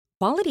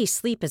Quality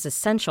sleep is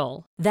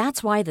essential.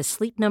 That's why the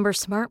Sleep Number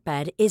Smart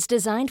Bed is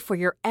designed for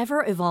your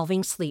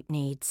ever-evolving sleep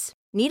needs.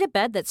 Need a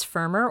bed that's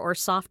firmer or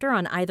softer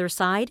on either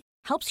side?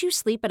 Helps you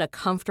sleep at a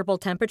comfortable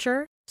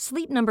temperature?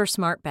 Sleep Number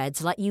Smart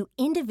Beds let you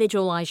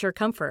individualize your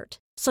comfort,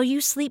 so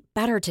you sleep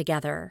better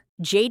together.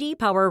 J.D.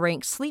 Power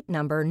ranks Sleep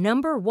Number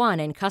number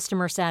 1 in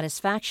customer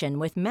satisfaction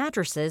with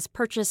mattresses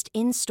purchased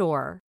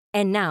in-store.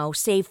 And now,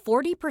 save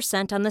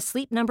 40% on the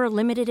Sleep Number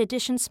Limited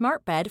Edition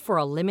Smart Bed for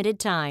a limited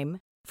time.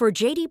 For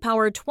J.D.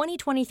 Power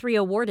 2023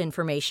 award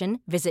information,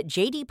 visit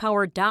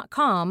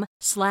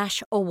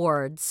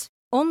jdpower.com/awards.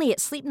 Only at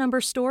Sleep Number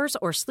stores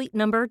or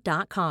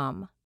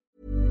sleepnumber.com.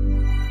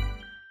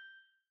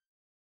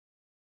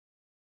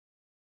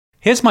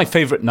 Here's my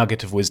favorite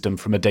nugget of wisdom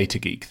from a data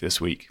geek this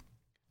week.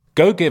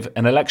 Go give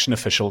an election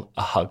official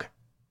a hug.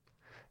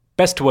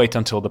 Best to wait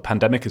until the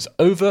pandemic is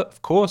over,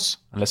 of course,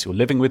 unless you're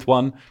living with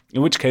one,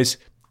 in which case,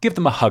 give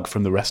them a hug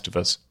from the rest of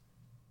us.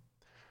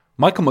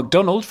 Michael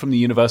McDonald from the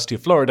University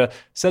of Florida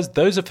says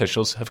those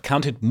officials have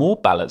counted more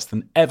ballots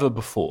than ever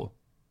before.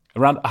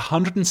 Around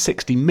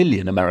 160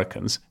 million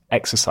Americans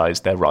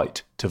exercised their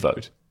right to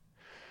vote.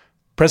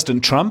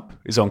 President Trump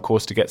is on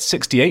course to get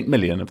 68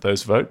 million of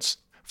those votes,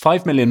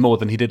 5 million more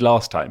than he did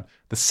last time,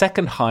 the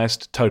second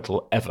highest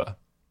total ever.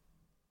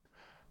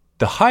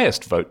 The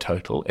highest vote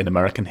total in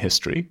American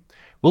history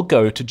will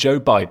go to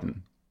Joe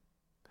Biden.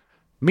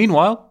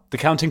 Meanwhile, the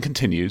counting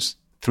continues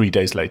 3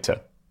 days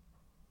later.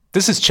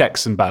 This is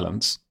Checks and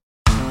Balance.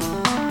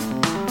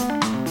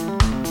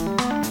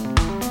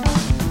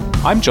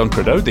 I'm John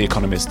Prideaux, The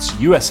Economist's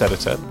US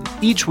editor.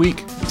 Each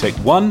week, we take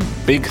one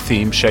big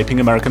theme shaping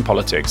American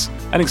politics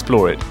and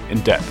explore it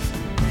in depth.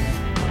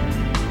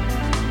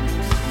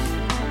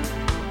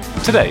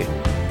 Today,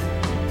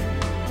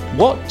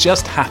 what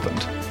just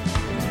happened?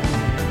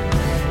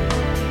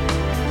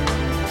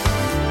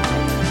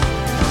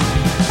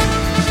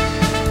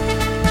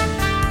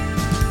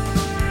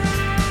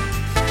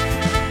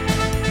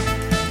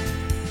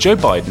 Joe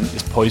Biden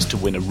is poised to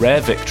win a rare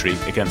victory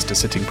against a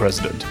sitting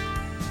president.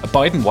 A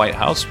Biden White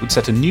House would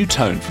set a new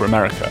tone for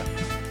America.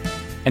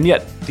 And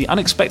yet, the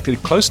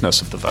unexpected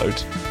closeness of the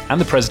vote and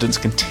the president's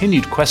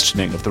continued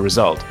questioning of the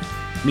result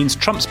means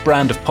Trump's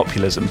brand of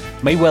populism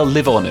may well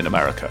live on in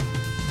America.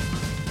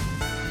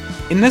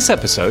 In this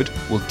episode,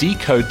 we'll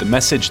decode the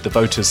message the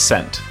voters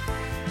sent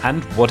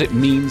and what it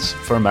means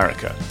for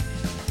America.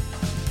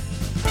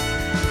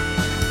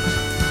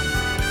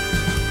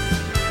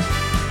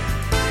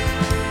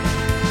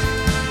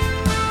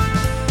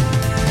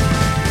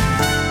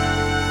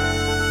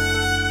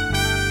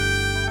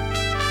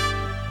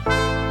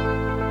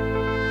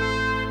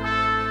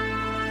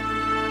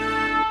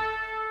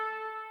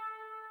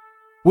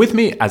 With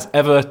me, as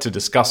ever, to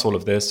discuss all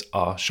of this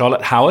are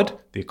Charlotte Howard,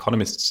 The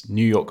Economist's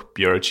New York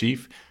bureau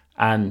chief,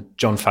 and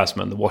Jon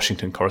Fasman, the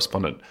Washington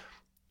correspondent.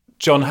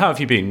 John, how have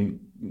you been?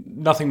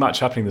 Nothing much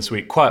happening this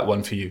week. Quiet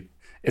one for you.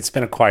 It's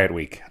been a quiet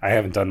week. I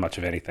haven't done much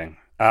of anything.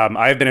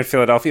 I've been in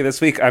Philadelphia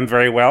this week. I'm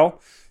very well.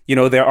 You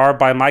know, there are,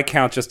 by my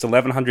count, just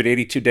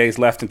 1,182 days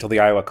left until the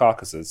Iowa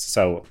caucuses.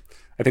 So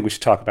I think we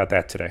should talk about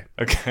that today.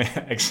 Okay,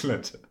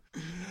 excellent.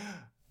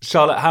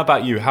 Charlotte, how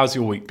about you? How's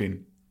your week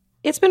been?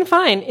 It's been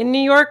fine. In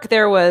New York,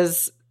 there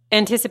was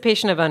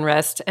anticipation of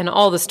unrest, and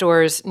all the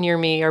stores near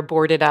me are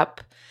boarded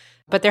up.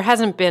 But there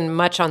hasn't been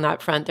much on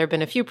that front. There have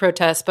been a few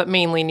protests, but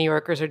mainly New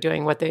Yorkers are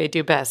doing what they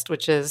do best,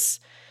 which is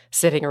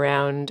sitting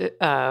around,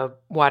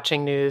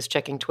 watching news,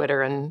 checking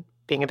Twitter, and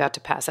being about to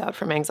pass out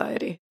from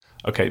anxiety.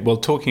 Okay, well,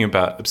 talking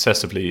about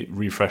obsessively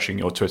refreshing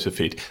your Twitter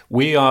feed,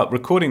 we are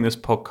recording this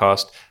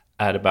podcast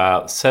at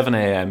about 7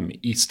 a.m.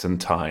 Eastern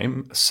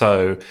time.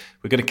 So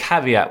we're going to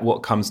caveat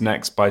what comes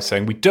next by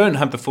saying we don't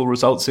have the full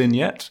results in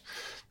yet.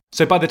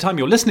 So by the time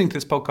you're listening to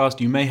this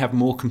podcast, you may have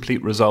more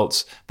complete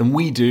results than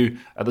we do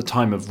at the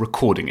time of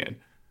recording it.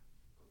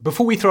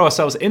 Before we throw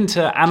ourselves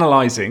into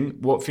analysing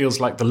what feels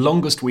like the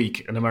longest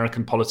week in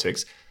American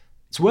politics,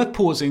 it's worth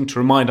pausing to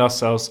remind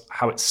ourselves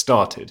how it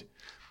started.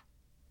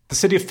 The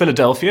city of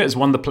Philadelphia is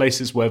one of the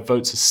places where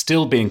votes are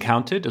still being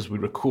counted as we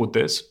record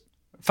this.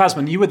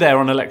 Fasman, you were there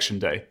on election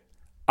day.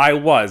 I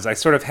was. I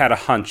sort of had a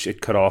hunch it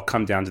could all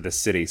come down to this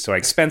city. So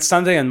I spent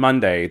Sunday and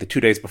Monday, the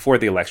 2 days before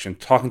the election,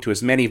 talking to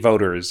as many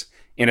voters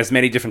in as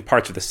many different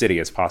parts of the city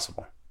as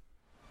possible.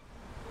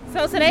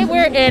 So today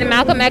we're in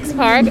Malcolm X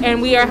Park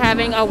and we are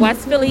having a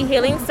West Philly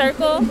Healing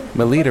Circle.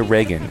 Melita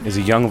Reagan is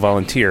a young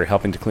volunteer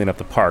helping to clean up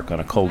the park on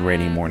a cold,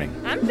 rainy morning.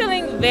 I'm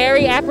feeling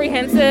very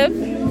apprehensive,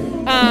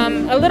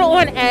 a little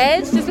on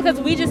edge, just because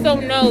we just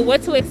don't know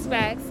what to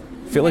expect.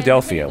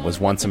 Philadelphia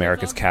was once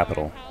America's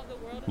capital.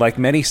 Like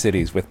many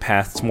cities with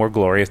pasts more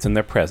glorious than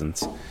their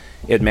presence,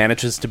 it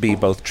manages to be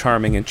both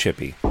charming and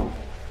chippy.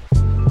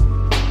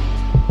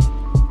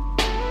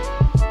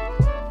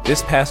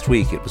 This past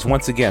week, it was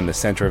once again the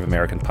center of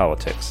American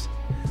politics,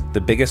 the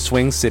biggest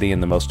swing city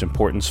and the most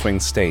important swing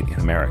state in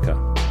America.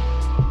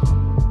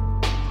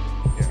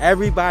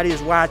 Everybody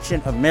is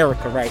watching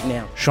America right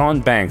now. Sean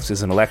Banks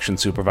is an election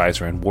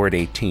supervisor in Ward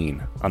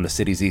 18 on the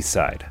city's east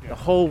side. The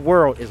whole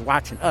world is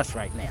watching us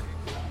right now.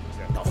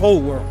 The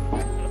whole world.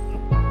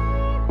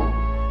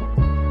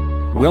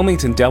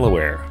 Wilmington,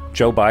 Delaware,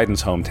 Joe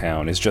Biden's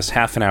hometown, is just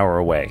half an hour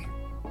away.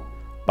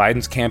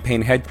 Biden's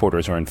campaign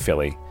headquarters are in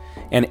Philly,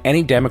 and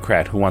any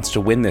Democrat who wants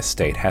to win this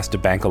state has to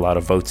bank a lot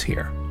of votes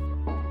here.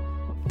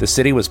 The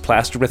city was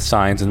plastered with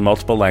signs in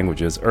multiple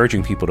languages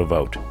urging people to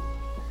vote.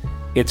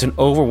 It's an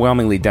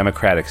overwhelmingly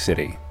Democratic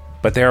city,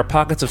 but there are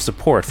pockets of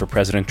support for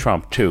President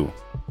Trump, too.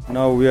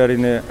 Now we are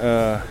in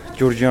a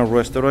Georgian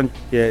restaurant.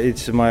 Yeah,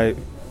 it's my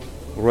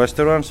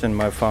restaurants and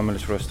my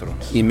family's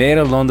restaurants.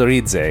 Imelda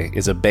Londoridze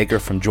is a baker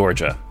from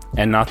Georgia,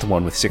 and not the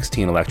one with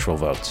 16 electoral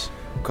votes.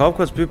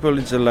 Caucasus people,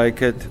 it's like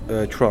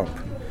Trump.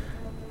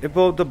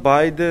 About the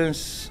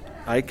Bidens,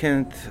 I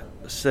can't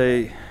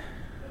say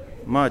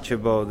much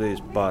about this,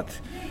 but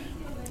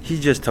he's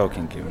just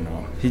talking,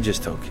 He's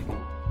just talking.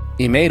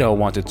 Imelda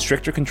wanted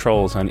stricter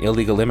controls on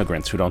illegal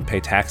immigrants who don't pay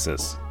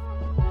taxes.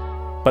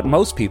 But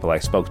most people I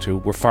spoke to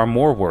were far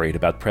more worried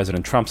about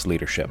President Trump's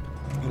leadership.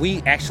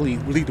 We actually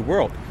lead the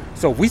world.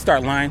 So if we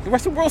start lying, the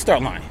rest of the world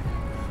start lying.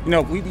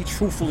 We be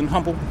truthful and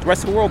humble, the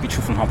rest of the world be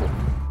truthful and humble.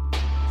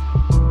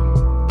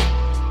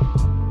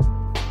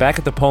 Back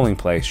at the polling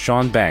place,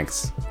 Sean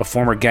Banks, a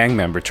former gang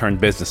member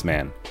turned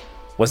businessman,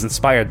 was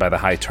inspired by the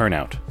high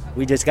turnout.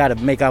 We just got to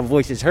make our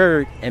voices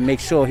heard and make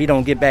sure he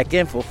don't get back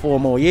in for 4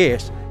 more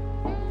years.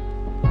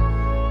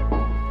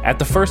 At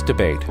the first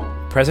debate,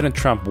 President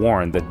Trump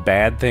warned that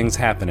bad things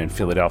happen in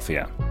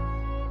Philadelphia.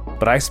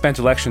 But I spent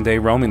Election Day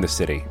roaming the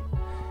city,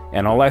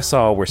 and all I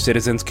saw were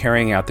citizens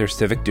carrying out their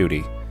civic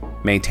duty,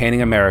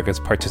 maintaining America's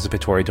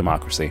participatory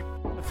democracy.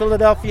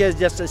 Philadelphia is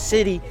just a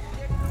city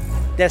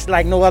that's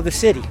like no other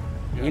city.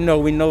 We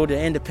know the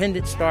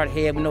independence started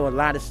here. We know a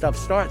lot of stuff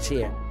starts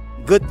here.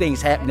 Good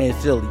things happen in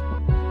Philly.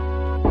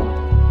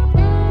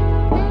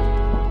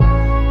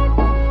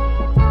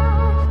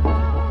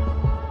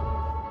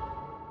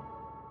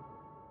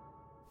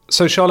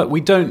 So, Charlotte,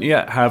 we don't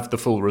yet have the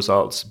full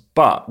results,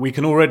 but we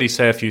can already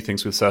say a few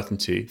things with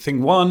certainty.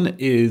 Thing one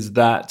is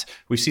that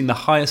we've seen the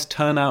highest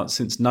turnout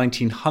since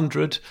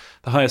 1900,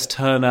 the highest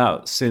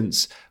turnout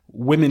since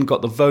women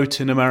got the vote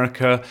in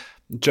America.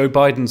 Joe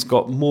Biden's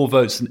got more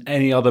votes than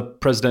any other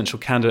presidential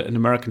candidate in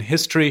American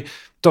history.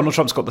 Donald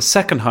Trump's got the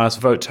second highest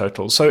vote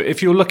total. So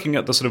if you're looking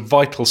at the sort of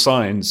vital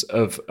signs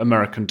of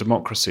American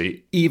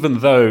democracy,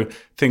 even though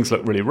things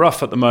look really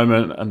rough at the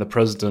moment and the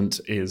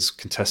president is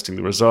contesting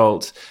the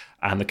result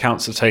and the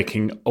counts are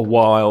taking a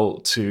while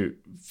to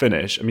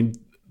finish, I mean,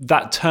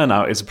 that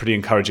turnout is a pretty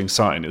encouraging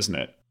sign, isn't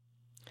it?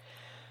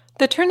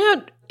 The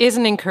turnout is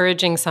an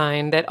encouraging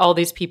sign. That all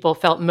these people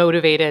felt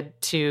motivated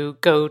to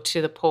go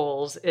to the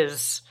polls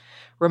is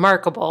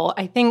remarkable.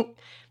 I think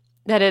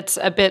that it's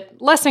a bit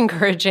less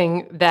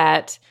encouraging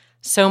that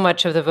so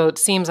much of the vote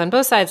seems on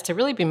both sides to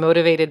really be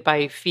motivated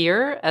by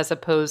fear as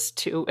opposed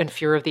to in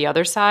fear of the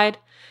other side.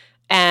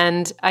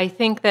 And I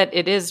think that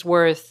it is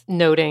worth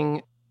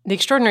noting the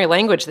extraordinary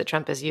language that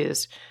Trump has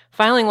used.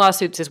 Filing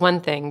lawsuits is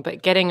one thing,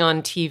 but getting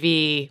on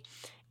TV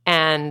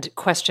and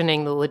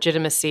questioning the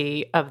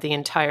legitimacy of the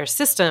entire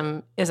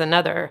system is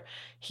another.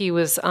 He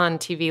was on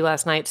TV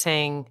last night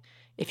saying,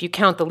 if you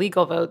count the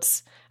legal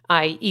votes,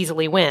 I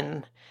easily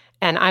win.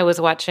 And I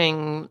was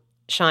watching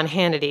Sean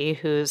Hannity,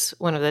 who's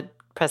one of the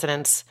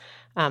president's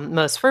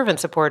most fervent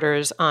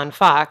supporters on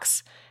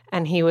Fox,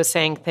 and he was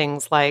saying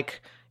things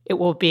like, it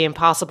will be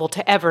impossible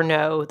to ever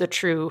know the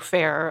true,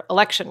 fair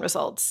election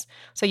results.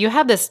 So you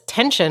have this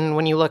tension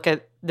when you look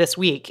at this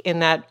week in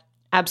that,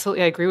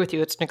 absolutely, I agree with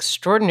you, it's an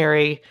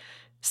extraordinary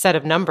set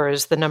of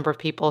numbers, the number of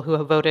people who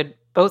have voted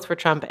both for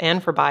Trump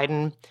and for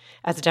Biden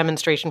as a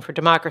demonstration for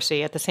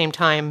democracy. At the same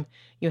time,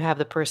 you have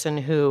the person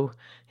who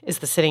is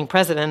the sitting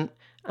president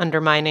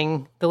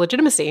undermining the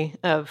legitimacy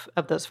of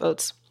those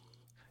votes.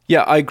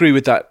 Yeah, I agree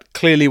with that.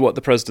 Clearly what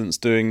the president's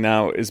doing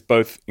now is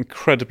both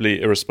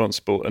incredibly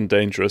irresponsible and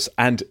dangerous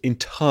and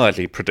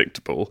entirely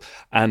predictable,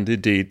 and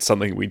indeed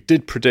something we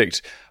did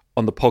predict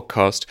on the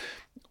podcast.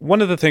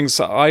 One of the things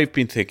that I've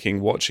been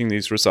thinking watching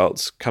these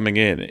results coming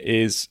in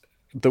is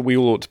that we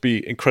all ought to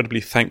be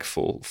incredibly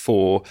thankful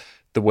for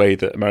the way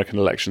that American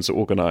elections are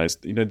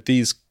organized. You know,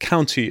 these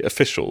county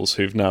officials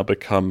who've now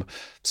become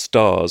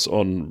stars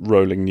on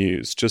rolling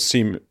news just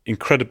seem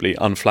incredibly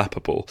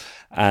unflappable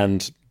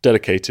and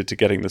dedicated to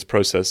getting this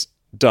process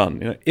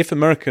done. You know, if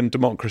American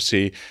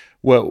democracy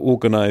were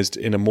organized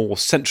in a more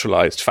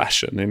centralized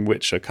fashion, in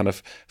which a kind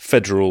of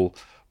federal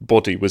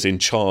body was in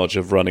charge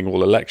of running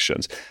all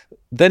elections,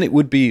 then it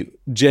would be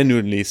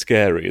genuinely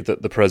scary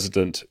that the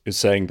president is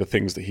saying the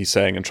things that he's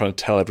saying and trying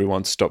to tell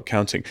everyone to stop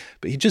counting.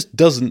 But he just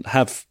doesn't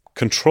have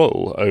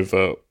control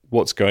over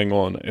what's going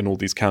on in all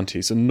these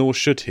counties, and nor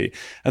should he.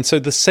 And so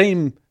the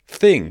same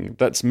thing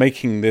that's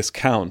making this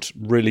count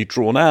really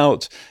drawn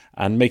out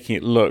and making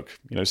it look,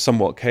 you know,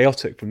 somewhat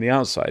chaotic from the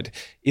outside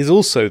is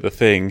also the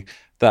thing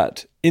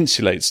that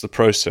insulates the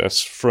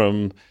process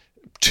from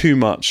too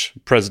much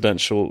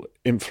presidential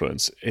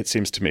influence, it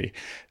seems to me.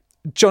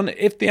 John,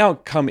 if the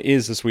outcome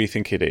is as we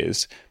think it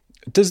is,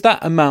 does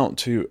that amount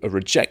to a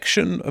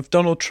rejection of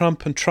Donald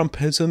Trump and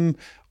Trumpism,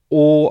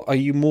 or are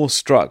you more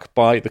struck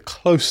by the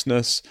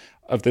closeness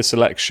of this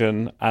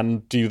election?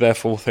 And do you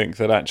therefore think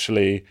that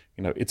actually,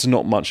 it's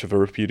not much of a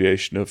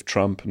repudiation of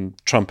Trump and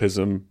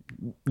Trumpism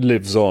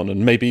lives on,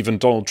 and maybe even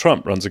Donald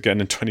Trump runs again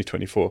in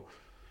 2024?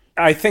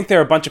 I think there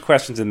are a bunch of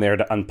questions in there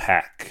to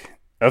unpack.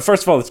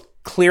 First of all, it's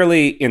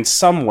clearly in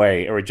some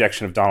way a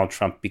rejection of Donald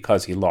Trump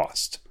because he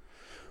lost.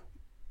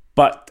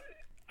 But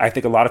I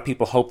think a lot of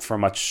people hope for a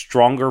much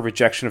stronger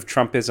rejection of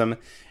Trumpism,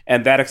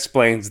 and that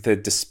explains the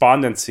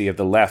despondency of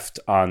the left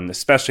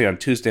especially on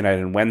Tuesday night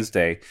and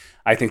Wednesday.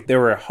 I think there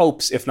were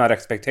hopes, if not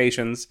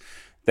expectations,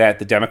 that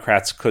the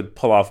Democrats could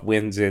pull off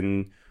wins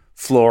in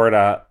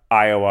Florida,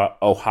 Iowa,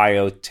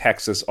 Ohio,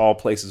 Texas, all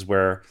places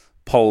where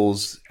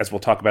polls, as we'll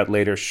talk about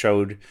later,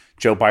 showed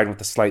Joe Biden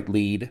with a slight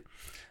lead.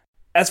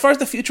 As far as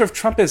the future of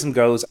Trumpism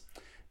goes,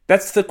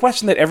 that's the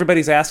question that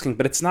everybody's asking,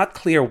 but it's not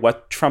clear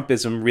what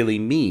Trumpism really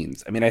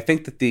means. I mean, I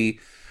think that the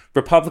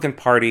Republican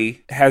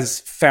Party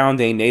has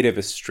found a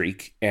nativist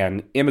streak,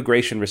 and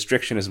immigration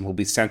restrictionism will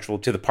be central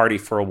to the party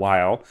for a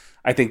while.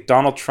 I think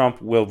Donald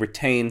Trump will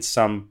retain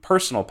some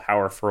personal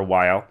power for a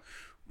while.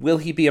 Will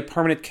he be a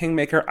permanent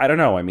kingmaker? I don't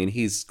know. I mean,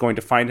 he's going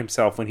to find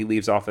himself when he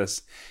leaves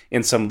office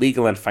in some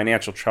legal and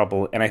financial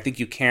trouble, and I think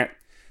you can't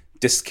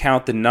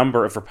discount the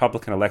number of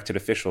Republican elected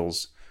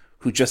officials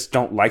who just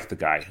don't like the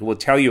guy, who will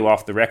tell you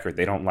off the record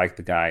they don't like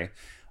the guy,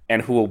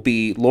 and who will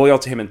be loyal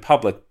to him in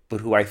public,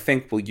 but who I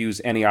think will use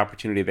any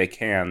opportunity they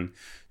can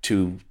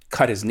to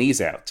cut his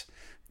knees out.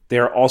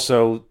 There are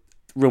also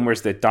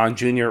rumors that Don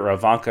Jr. or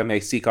Ivanka may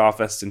seek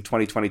office in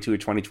 2022 or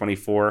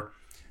 2024.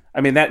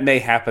 I mean, that may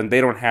happen.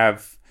 They don't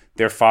have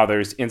their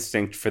father's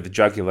instinct for the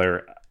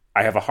jugular.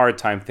 I have a hard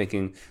time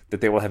thinking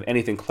that they will have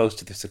anything close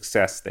to the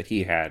success that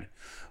he had.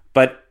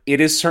 But it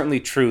is certainly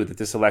true that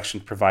this election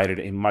provided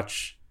a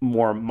much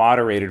more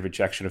moderated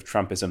rejection of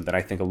Trumpism than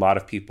I think a lot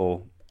of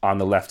people on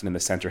the left and in the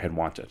center had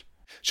wanted.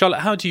 Charlotte,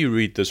 how do you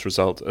read this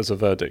result as a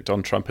verdict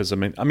on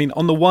Trumpism? I mean,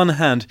 on the one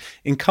hand,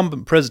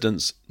 incumbent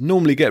presidents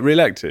normally get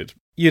re-elected.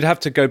 You'd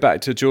have to go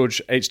back to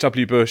George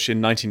H.W. Bush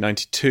in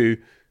 1992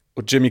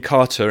 or Jimmy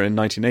Carter in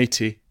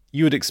 1980.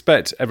 You would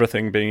expect,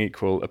 everything being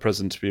equal, a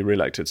president to be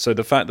re-elected. So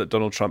the fact that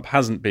Donald Trump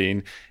hasn't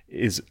been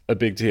is a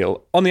big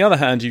deal. On the other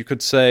hand, you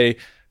could say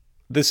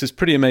this is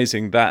pretty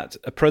amazing that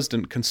a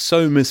president can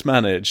so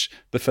mismanage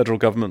the federal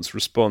government's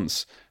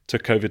response to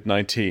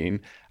COVID-19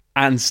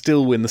 and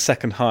still win the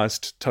second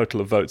highest total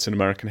of votes in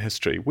American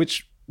history.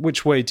 Which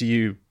way do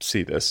you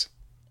see this?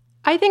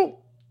 I think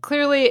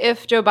clearly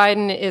if Joe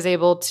Biden is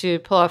able to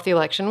pull off the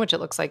election, which it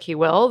looks like he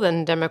will,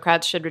 then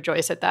Democrats should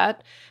rejoice at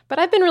that. But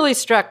I've been really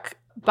struck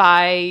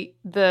by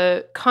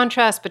the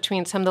contrast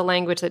between some of the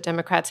language that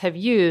Democrats have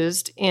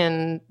used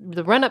in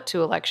the run-up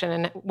to election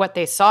and what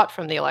they sought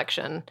from the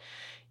election.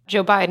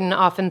 Joe Biden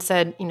often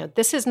said,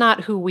 this is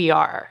not who we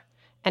are.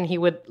 And he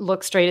would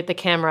look straight at the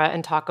camera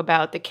and talk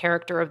about the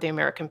character of the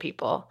American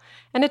people.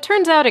 And it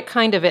turns out it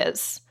kind of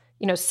is.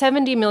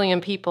 70 million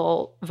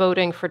people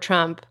voting for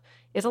Trump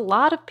is a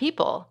lot of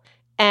people.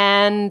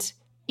 And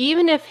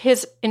even if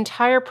his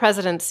entire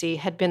presidency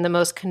had been the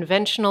most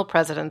conventional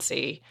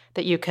presidency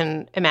that you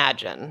can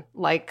imagine,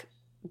 like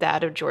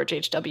that of George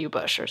H.W.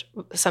 Bush or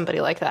somebody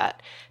like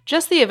that,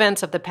 just the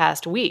events of the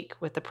past week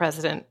with the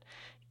president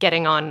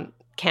getting on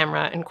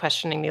camera and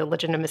questioning the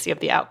legitimacy of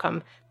the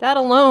outcome, that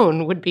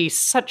alone would be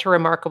such a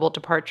remarkable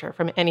departure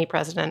from any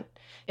president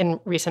in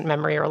recent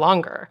memory or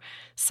longer.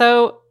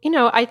 So,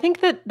 I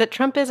think that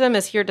Trumpism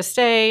is here to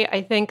stay.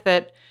 I think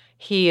that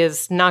he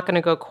is not going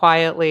to go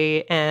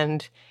quietly,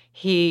 and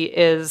he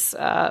is,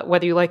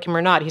 whether you like him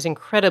or not, he's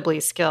incredibly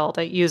skilled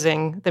at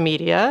using the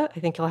media. I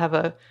think he'll have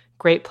a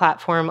great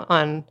platform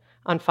on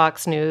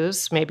Fox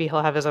News. Maybe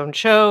he'll have his own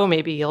show.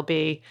 Maybe he'll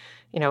be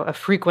a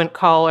frequent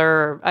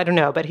caller. I don't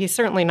know, but he's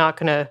certainly not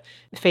going to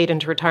fade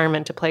into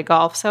retirement to play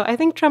golf. So I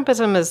think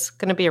Trumpism is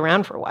going to be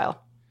around for a while.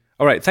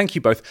 All right, thank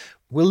you both.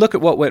 We'll look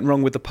at what went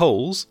wrong with the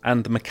polls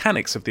and the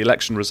mechanics of the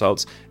election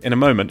results in a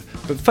moment.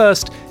 But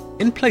first,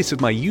 in place of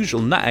my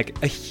usual nag,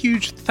 a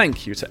huge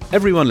thank you to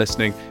everyone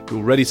listening who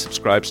already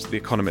subscribes to The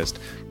Economist.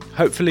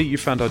 Hopefully you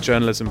found our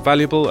journalism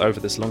valuable over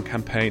this long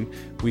campaign.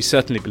 We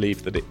certainly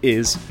believe that it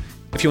is.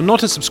 If you're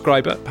not a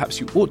subscriber, perhaps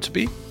you ought to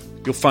be.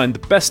 You'll find the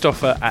best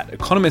offer at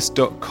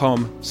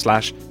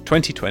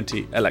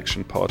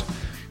economist.com/2020electionpod.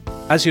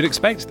 As you'd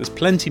expect, there's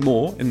plenty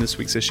more in this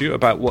week's issue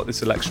about what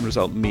this election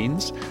result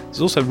means.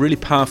 There's also really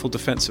powerful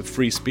defense of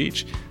free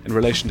speech in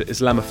relation to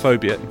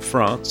Islamophobia in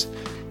France,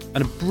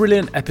 and a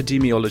brilliant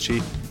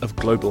epidemiology of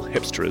global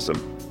hipsterism.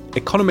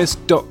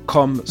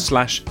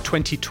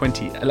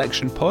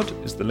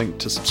 economist.com/2020electionpod is the link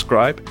to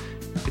subscribe.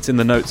 It's in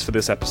the notes for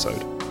this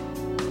episode.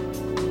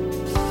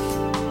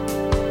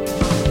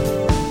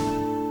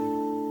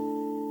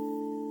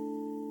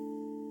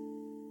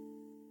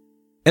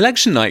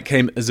 Election night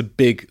came as a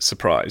big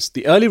surprise.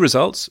 The early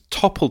results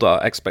toppled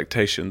our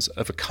expectations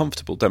of a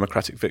comfortable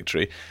Democratic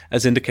victory,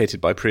 as indicated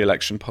by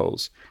pre-election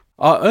polls.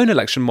 Our own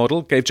election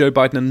model gave Joe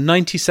Biden a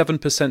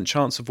 97%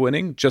 chance of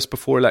winning just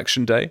before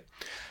Election Day.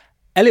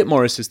 Elliot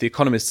Morris is The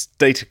Economist's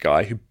data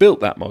guy who built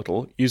that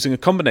model using a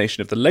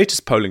combination of the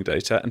latest polling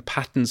data and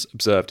patterns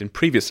observed in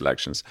previous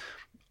elections.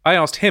 I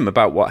asked him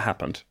about what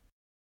happened.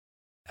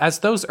 As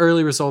those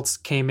early results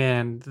came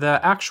in, the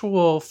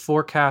actual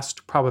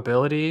forecast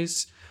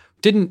probabilities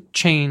didn't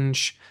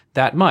change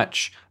that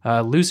much.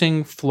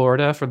 Losing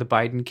Florida for the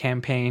Biden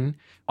campaign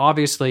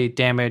obviously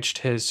damaged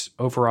his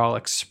overall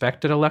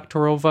expected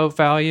electoral vote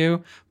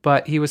value,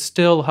 but he was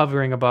still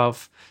hovering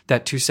above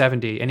that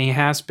 270, and he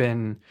has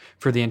been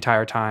for the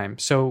entire time.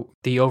 So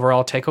the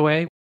overall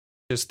takeaway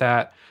is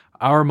that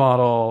our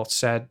model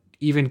said,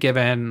 even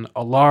given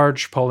a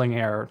large polling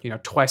error,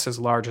 twice as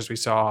large as we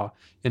saw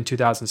in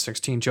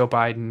 2016, Joe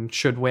Biden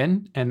should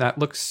win, and that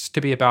looks to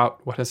be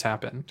about what has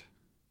happened.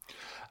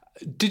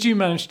 Did you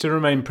manage to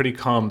remain pretty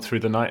calm through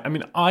the night? I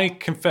mean, I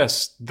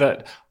confess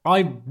that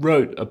I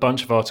wrote a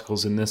bunch of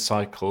articles in this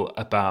cycle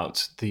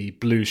about the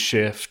blue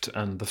shift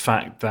and the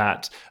fact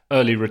that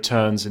early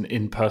returns in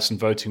in-person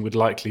voting would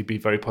likely be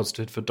very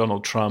positive for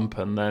Donald Trump,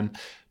 and then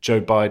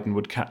Joe Biden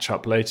would catch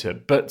up later.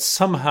 But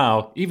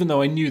somehow, even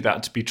though I knew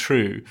that to be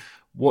true,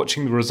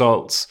 watching the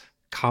results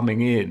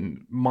coming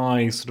in,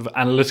 my sort of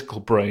analytical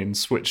brain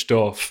switched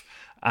off,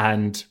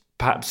 and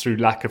perhaps through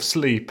lack of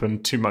sleep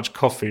and too much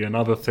coffee and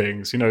other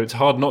things, it's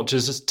hard not to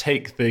just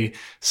take the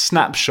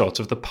snapshot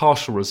of the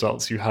partial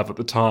results you have at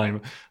the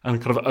time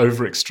and kind of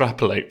over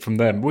extrapolate from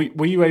them.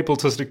 Were you able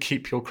to sort of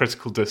keep your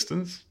critical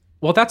distance?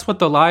 Well, that's what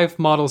the live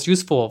model's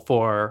useful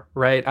for,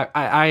 right?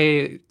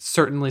 I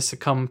certainly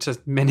succumbed to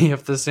many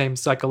of the same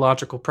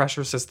psychological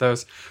pressures as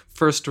those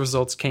first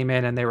results came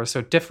in, and they were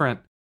so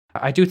different.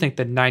 I do think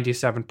that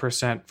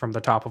 97% from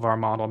the top of our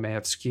model may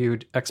have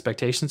skewed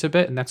expectations a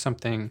bit, and that's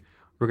something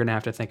we're going to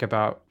have to think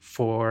about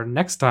for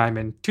next time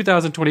in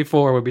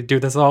 2024 when we do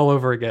this all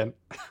over again.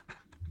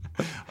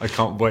 I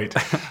can't wait.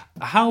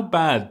 How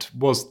bad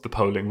was the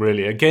polling,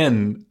 really?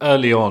 Again,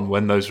 early on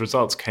when those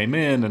results came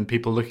in and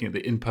people looking at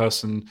the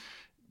in-person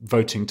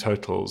voting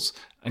totals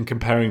and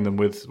comparing them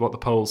with what the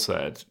poll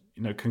said,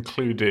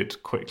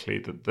 concluded quickly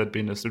that there'd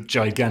been a sort of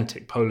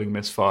gigantic polling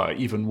misfire,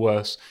 even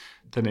worse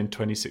than in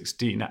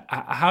 2016.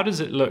 How does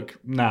it look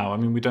now? I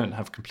mean, we don't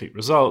have complete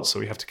results, so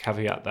we have to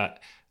caveat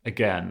that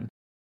again.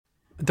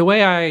 The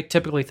way I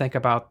typically think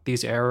about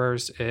these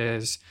errors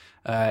is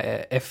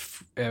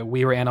if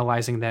we were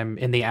analyzing them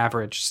in the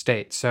average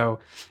state. So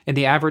in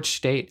the average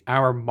state,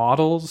 our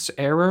model's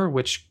error,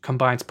 which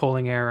combines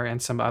polling error and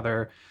some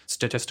other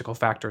statistical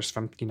factors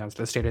from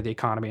the state of the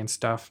economy and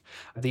stuff,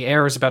 the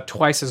error is about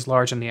twice as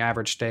large in the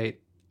average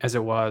state as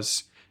it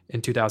was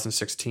in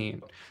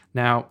 2016.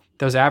 Now,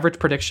 those average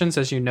predictions,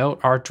 as you note,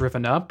 are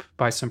driven up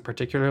by some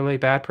particularly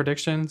bad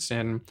predictions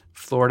in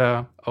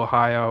Florida,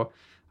 Ohio,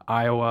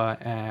 Iowa,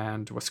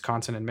 and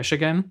Wisconsin and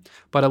Michigan.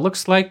 But it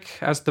looks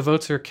like as the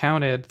votes are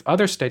counted,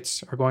 other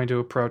states are going to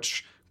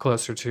approach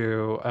closer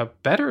to a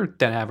better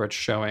than average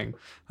showing.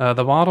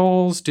 The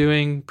model's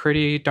doing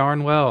pretty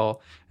darn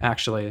well,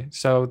 actually.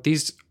 So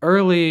these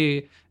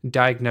early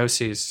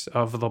diagnoses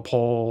of the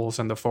polls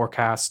and the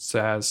forecasts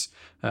as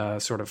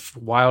sort of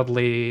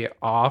wildly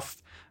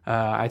off,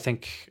 I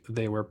think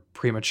they were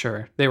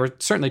premature. They were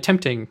certainly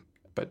tempting,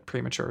 but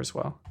premature as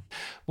well.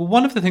 Well,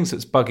 one of the things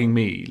that's bugging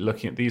me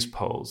looking at these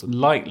polls, and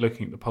like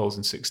looking at the polls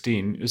in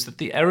 16, is that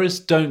the errors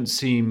don't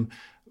seem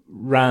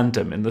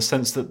random in the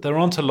sense that there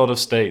aren't a lot of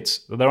states,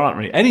 there aren't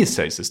really any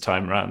states this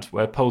time around,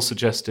 where polls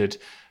suggested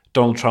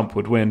Donald Trump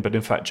would win, but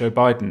in fact Joe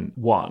Biden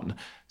won.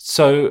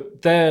 So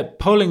they're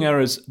polling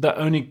errors that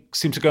only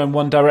seem to go in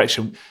one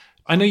direction.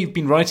 I know you've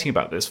been writing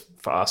about this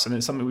for us, and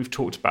it's something we've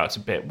talked about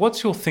a bit.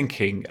 What's your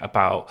thinking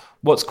about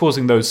what's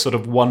causing those sort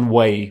of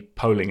one-way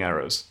polling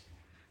errors?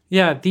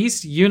 Yeah,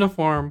 these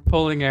uniform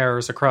polling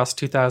errors across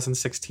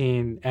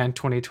 2016 and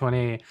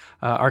 2020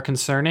 are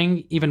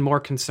concerning. Even more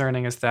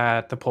concerning is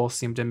that the polls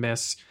seem to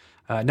miss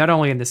not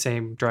only in the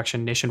same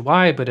direction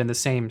nationwide, but in the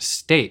same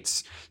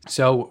states.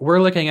 So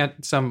we're looking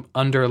at some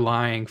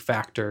underlying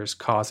factors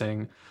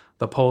causing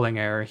the polling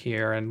error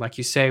here. And like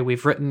you say,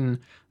 we've written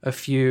a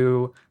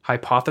few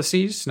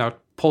hypotheses. Now,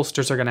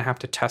 pollsters are going to have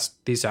to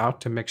test these out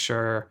to make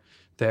sure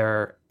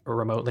they're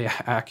remotely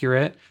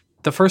accurate.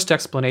 The first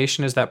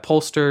explanation is that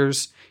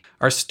pollsters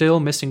are still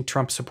missing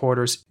Trump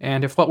supporters.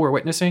 And if what we're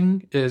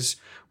witnessing is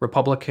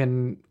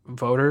Republican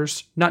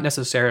voters not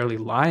necessarily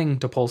lying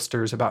to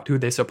pollsters about who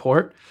they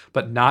support,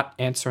 but not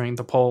answering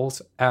the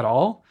polls at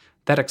all,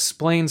 that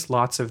explains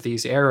lots of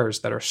these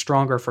errors that are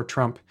stronger for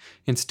Trump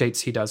in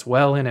states he does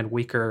well in and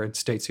weaker in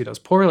states he does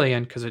poorly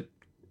in, because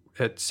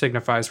it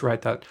signifies,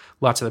 right, that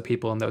lots of the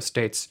people in those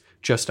states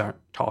just aren't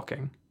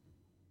talking.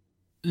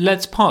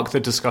 Let's park the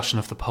discussion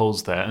of the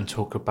polls there and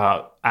talk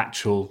about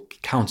actual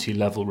county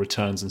level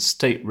returns and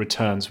state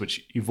returns,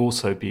 which you've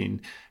also been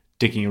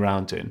digging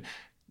around in.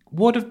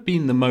 What have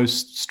been the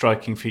most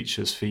striking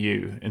features for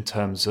you in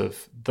terms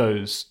of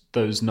those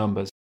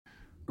numbers?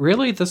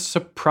 Really, the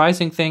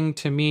surprising thing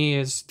to me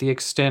is the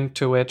extent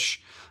to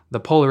which the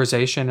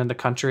polarization in the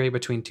country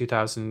between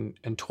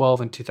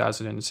 2012 and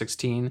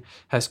 2016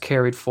 has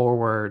carried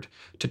forward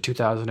to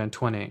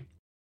 2020.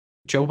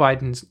 Joe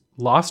Biden's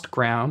lost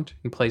ground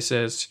in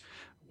places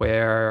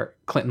where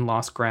Clinton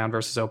lost ground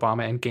versus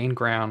Obama and gained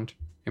ground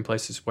in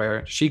places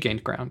where she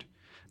gained ground.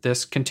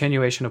 This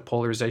continuation of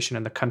polarization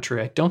in the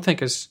country, I don't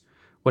think is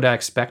what I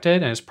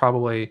expected, and is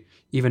probably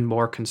even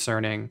more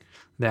concerning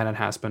than it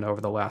has been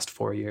over the last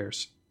 4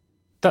 years.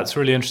 That's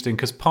really interesting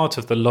because part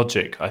of the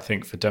logic, I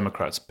think, for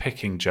Democrats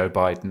picking Joe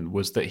Biden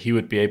was that he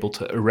would be able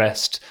to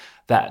arrest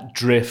that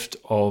drift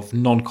of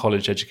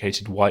non-college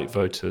educated white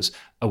voters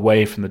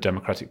away from the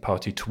Democratic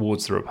Party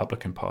towards the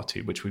Republican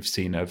Party, which we've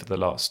seen over the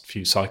last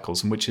few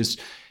cycles and which is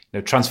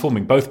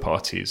transforming both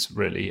parties,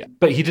 really.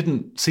 But he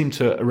didn't seem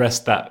to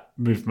arrest that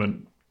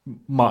movement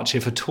much,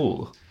 if at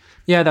all.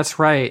 Yeah, that's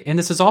right. And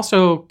this is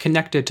also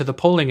connected to the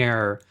polling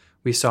error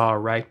we saw,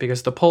 right?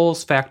 Because the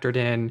polls factored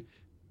in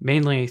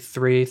mainly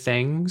three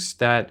things: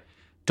 that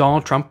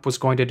Donald Trump was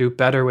going to do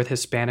better with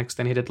Hispanics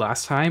than he did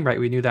last time, right?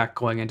 We knew that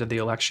going into the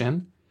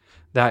election.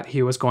 That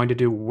he was going to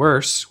do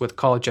worse with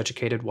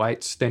college-educated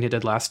whites than he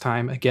did last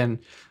time. Again,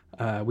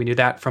 we knew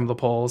that from the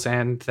polls.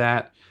 And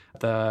that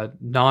the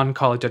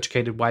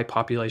non-college-educated white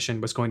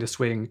population was going to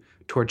swing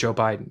toward Joe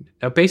Biden.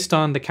 Now, based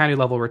on the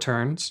county-level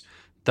returns,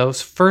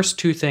 those first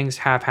two things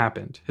have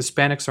happened.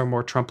 Hispanics are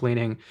more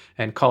Trump-leaning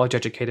and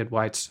college-educated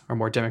whites are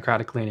more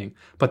Democratic-leaning.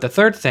 But the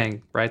third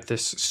thing, right,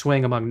 this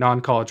swing among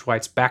non-college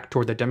whites back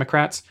toward the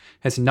Democrats,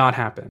 has not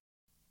happened.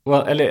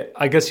 Well, Elliot,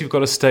 I guess you've got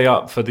to stay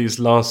up for these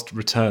last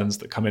returns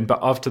that come in. But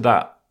after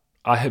that,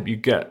 I hope you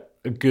get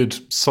a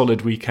good,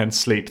 solid weekend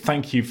sleep.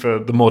 Thank you for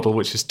the model,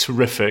 which is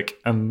terrific.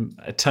 And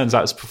it turns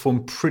out it's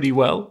performed pretty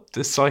well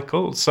this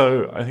cycle.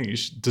 So I think you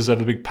should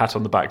deserve a big pat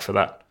on the back for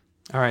that.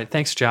 All right.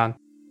 Thanks, John.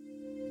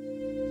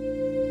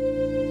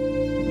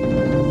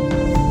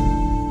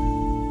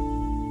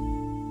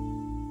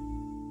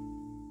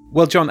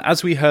 Well, John,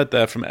 as we heard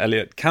there from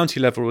Elliot,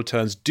 county-level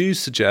returns do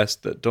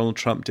suggest that Donald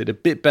Trump did a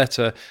bit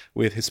better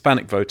with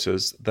Hispanic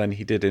voters than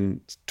he did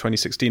in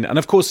 2016. And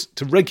of course,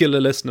 to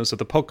regular listeners of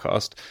the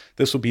podcast,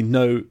 this will be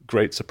no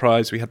great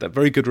surprise. We had that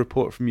very good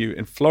report from you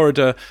in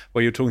Florida,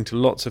 where you're talking to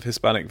lots of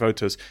Hispanic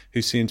voters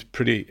who seemed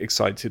pretty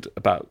excited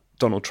about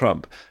Donald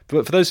Trump.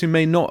 But for those who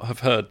may not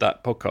have heard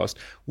that podcast,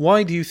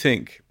 why do you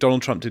think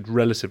Donald Trump did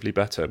relatively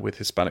better with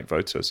Hispanic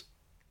voters?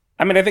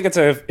 I mean, I think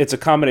it's a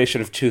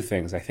combination of two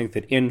things. I think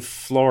that in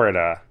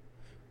Florida,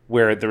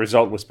 where the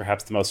result was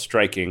perhaps the most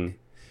striking,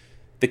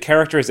 the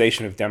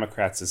characterization of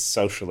Democrats as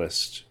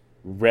socialist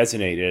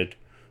resonated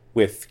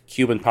with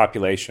Cuban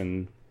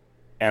population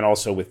and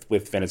also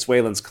with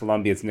Venezuelans,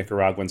 Colombians,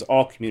 Nicaraguans,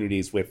 all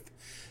communities with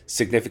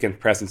significant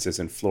presences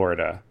in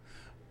Florida.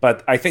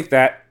 But I think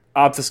that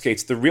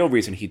obfuscates the real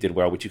reason he did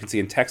well, which you can see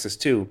in Texas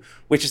too,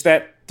 which is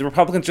that the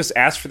Republicans just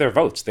asked for their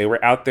votes. They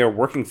were out there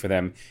working for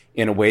them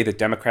in a way that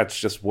Democrats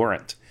just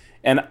weren't.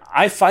 And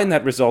I find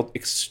that result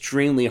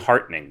extremely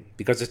heartening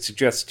because it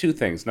suggests two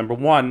things. Number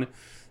one,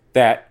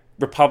 that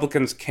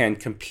Republicans can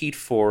compete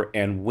for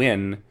and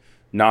win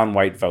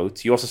non-white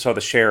votes. You also saw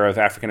the share of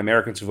African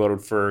Americans who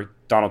voted for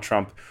Donald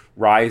Trump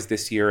rise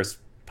this year as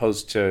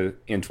opposed to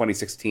in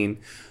 2016.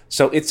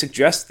 So it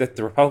suggests that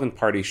the Republican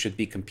Party should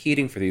be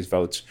competing for these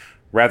votes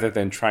rather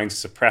than trying to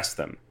suppress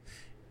them.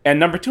 And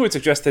number two, it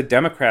suggests that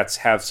Democrats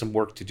have some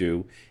work to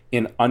do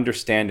in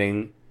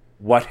understanding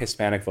what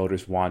Hispanic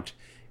voters want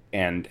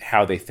and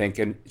how they think,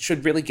 and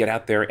should really get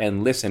out there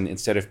and listen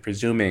instead of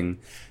presuming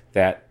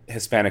that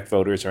Hispanic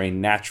voters are a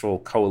natural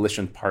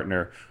coalition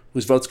partner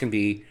whose votes can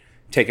be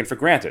taken for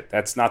granted.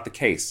 That's not the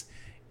case.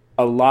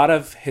 A lot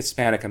of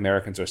Hispanic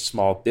Americans are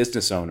small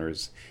business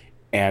owners,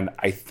 and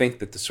I think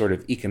that the sort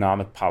of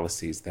economic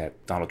policies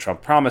that Donald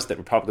Trump promised, that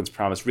Republicans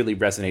promised, really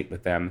resonate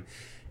with them.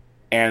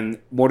 And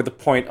more to the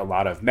point, a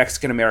lot of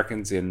Mexican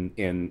Americans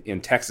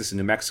in Texas and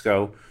New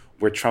Mexico,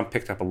 where Trump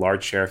picked up a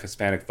large share of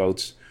Hispanic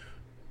votes.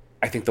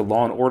 I think the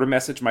law and order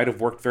message might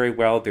have worked very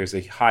well. There's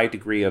a high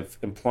degree of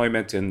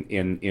employment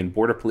in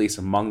border police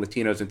among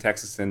Latinos in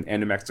Texas and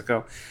New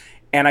Mexico.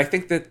 And I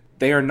think that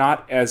they are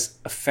not as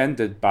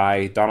offended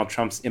by Donald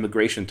Trump's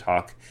immigration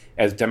talk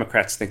as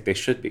Democrats think they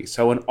should be.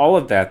 So in all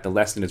of that, the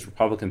lesson is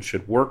Republicans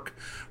should work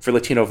for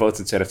Latino votes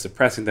instead of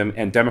suppressing them,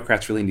 and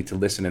Democrats really need to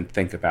listen and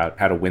think about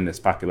how to win this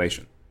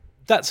population.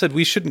 That said,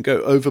 we shouldn't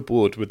go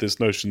overboard with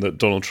this notion that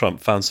Donald Trump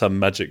found some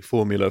magic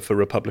formula for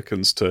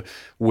Republicans to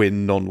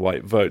win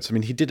non-white votes. I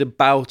mean, he did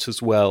about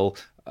as well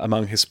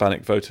among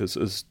Hispanic voters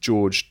as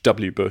George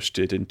W. Bush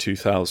did in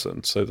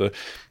 2000. So the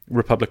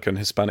Republican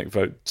Hispanic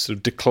vote sort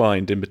of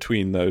declined in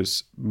between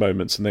those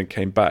moments and then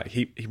came back.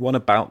 He won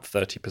about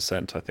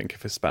 30%, I think,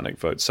 of Hispanic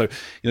votes. So,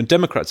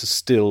 Democrats are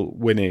still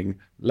winning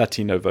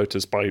Latino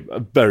voters by a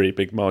very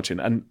big margin,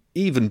 and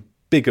even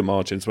bigger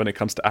margins when it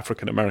comes to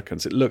African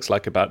Americans. It looks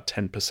like about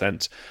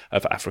 10%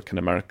 of African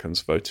Americans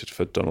voted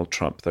for Donald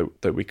Trump,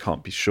 though we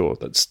can't be sure.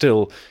 That's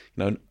still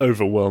an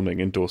overwhelming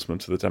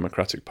endorsement of the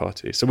Democratic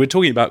Party. So we're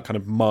talking about kind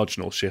of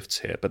marginal shifts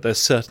here, but they're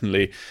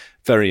certainly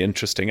very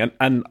interesting.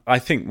 And I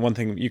think one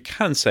thing you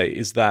can say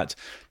is that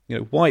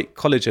white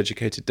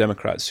college-educated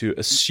Democrats who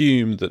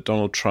assume that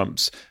Donald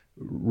Trump's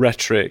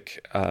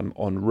rhetoric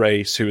on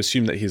race, who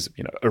assume that he's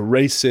a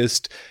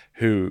racist,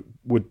 who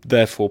would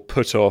therefore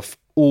put off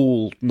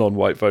all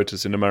non-white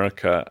voters in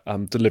America,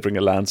 delivering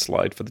a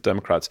landslide for the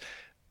Democrats.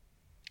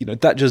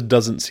 That just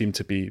doesn't seem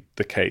to be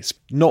the case.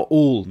 Not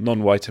all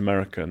non-white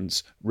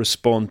Americans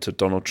respond to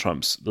Donald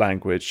Trump's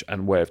language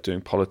and way of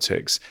doing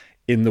politics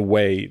in the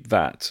way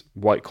that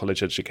white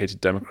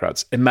college-educated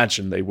Democrats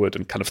imagine they would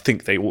and kind of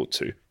think they ought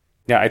to.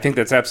 Yeah, I think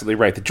that's absolutely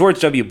right. The George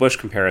W. Bush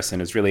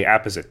comparison is really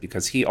apposite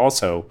because he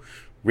also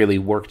really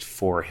worked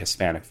for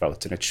Hispanic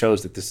votes, and it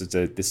shows that this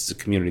is a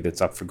community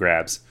that's up for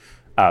grabs,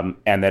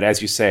 and that,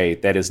 as you say,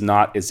 that is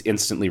not as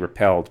instantly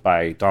repelled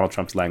by Donald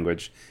Trump's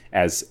language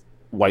as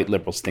white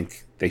liberals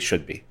think they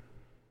should be.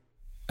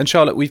 And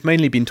Charlotte, we've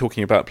mainly been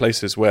talking about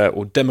places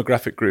or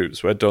demographic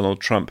groups where Donald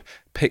Trump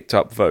picked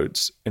up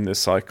votes in this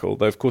cycle,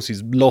 though of course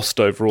he's lost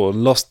overall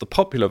and lost the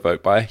popular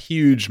vote by a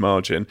huge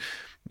margin.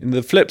 In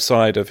the flip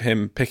side of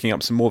him picking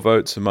up some more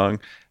votes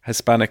among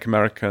Hispanic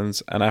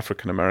Americans and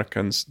African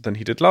Americans than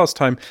he did last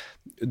time,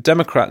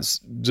 Democrats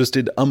just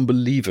did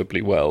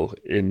unbelievably well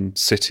in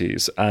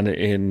cities and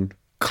in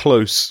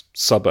close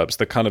suburbs,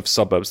 the kind of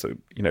suburbs that,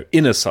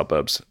 inner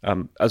suburbs,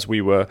 as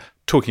we were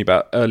talking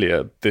about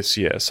earlier this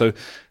year. So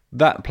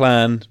that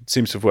plan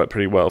seems to have worked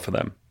pretty well for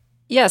them.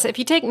 Yes, if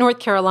you take North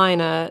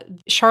Carolina,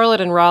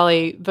 Charlotte and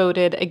Raleigh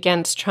voted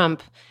against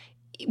Trump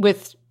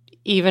with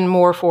even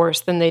more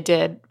force than they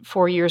did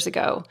 4 years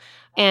ago.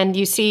 And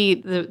you see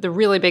the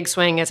really big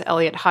swing, as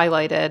Elliot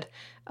highlighted,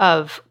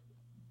 of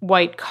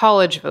white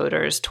college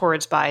voters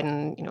towards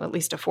Biden, at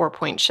least a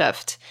 4-point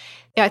shift.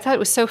 Yeah, I thought it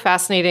was so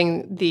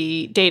fascinating,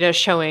 the data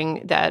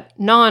showing that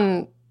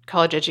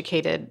non-college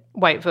educated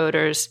white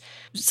voters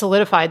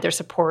solidified their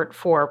support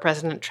for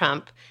President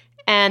Trump.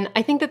 And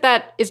I think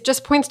that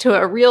just points to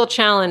a real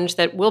challenge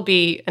that will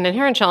be an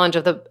inherent challenge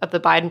of the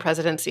Biden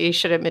presidency,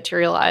 should it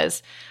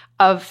materialize,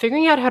 of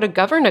figuring out how to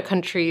govern a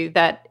country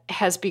that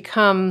has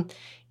become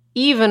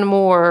even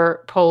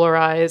more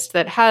polarized,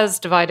 that has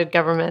divided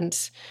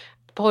government.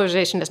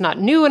 Polarization is not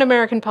new in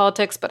American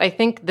politics, but I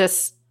think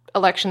this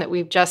election that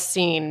we've just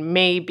seen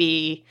may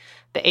be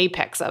the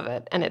apex of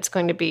it. And it's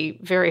going to be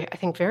very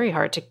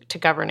hard to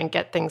govern and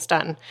get things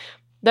done.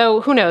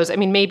 Though, who knows? I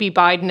mean, maybe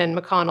Biden and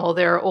McConnell,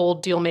 their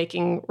old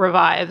deal-making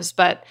revives,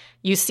 but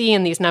you see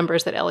in these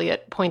numbers that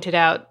Elliot pointed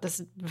out,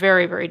 this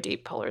very, very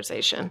deep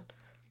polarization.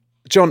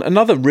 John,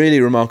 another really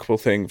remarkable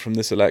thing from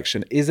this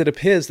election is it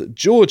appears that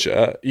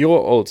Georgia, your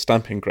old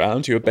stamping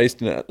ground, you were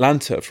based in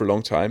Atlanta for a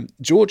long time,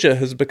 Georgia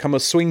has become a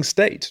swing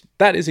state.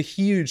 That is a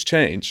huge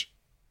change.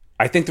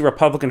 I think the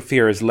Republican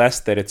fear is less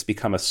that it's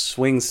become a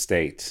swing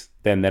state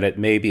than that it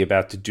may be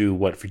about to do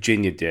what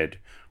Virginia did,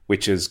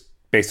 which is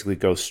basically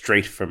go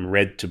straight from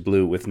red to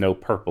blue with no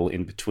purple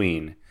in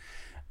between.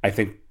 I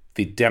think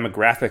the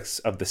demographics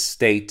of the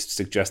state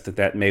suggest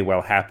that may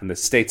well happen. The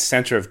state's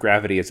center of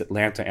gravity is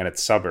Atlanta and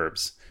its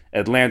suburbs.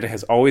 Atlanta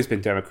has always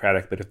been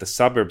Democratic, but if the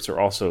suburbs are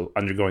also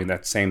undergoing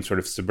that same sort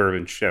of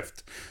suburban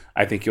shift,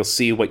 I think you'll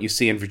see what you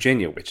see in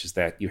Virginia, which is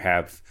that you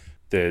have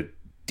the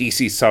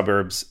D.C.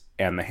 suburbs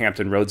and the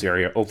Hampton Roads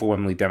area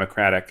overwhelmingly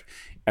Democratic,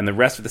 and the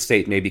rest of the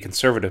state may be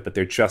conservative, but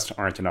there just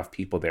aren't enough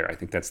people there. I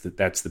think that's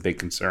the big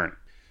concern.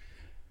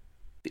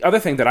 The other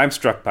thing that I'm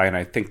struck by, and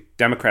I think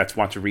Democrats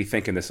want to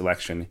rethink in this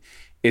election,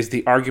 is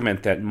the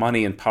argument that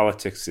money in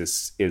politics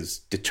is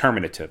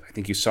determinative. I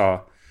think you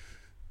saw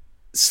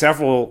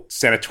several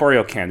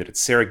senatorial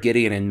candidates, Sarah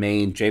Gideon in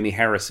Maine, Jamie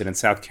Harrison in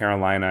South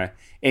Carolina,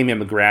 Amy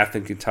McGrath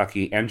in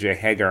Kentucky, MJ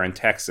Hagar in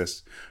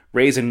Texas,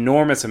 raise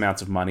enormous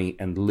amounts of money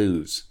and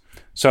lose.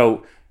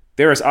 So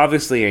there is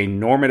obviously a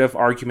normative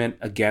argument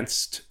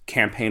against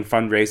campaign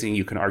fundraising.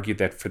 You can argue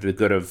that for the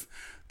good of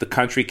the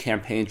country,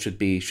 campaign should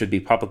be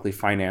publicly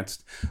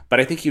financed. But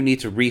I think you need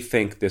to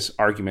rethink this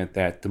argument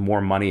that the more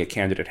money a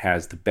candidate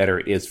has, the better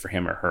it is for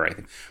him or her. I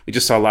think we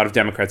just saw a lot of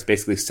Democrats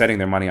basically setting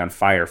their money on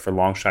fire for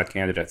long shot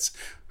candidates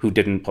who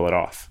didn't pull it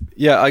off.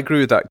 Yeah, I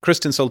agree with that.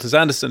 Kristen Soltis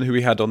Anderson, who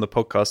we had on the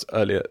podcast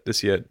earlier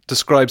this year,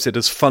 describes it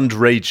as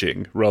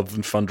fundraising rather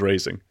than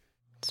fundraising.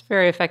 It's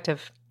very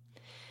effective.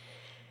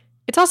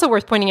 It's also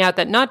worth pointing out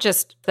that not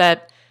just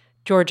that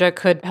Georgia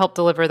could help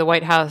deliver the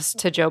White House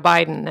to Joe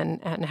Biden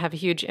and have a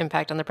huge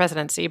impact on the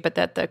presidency, but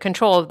that the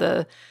control of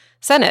the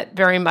Senate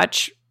very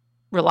much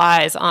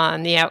relies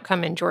on the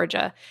outcome in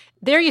Georgia.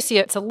 There you see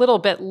it's a little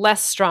bit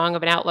less strong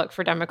of an outlook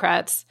for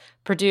Democrats.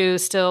 Perdue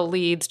still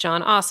leads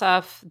Jon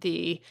Ossoff,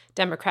 the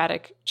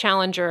Democratic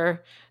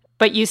challenger,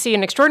 but you see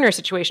an extraordinary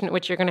situation in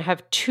which you're going to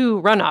have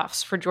two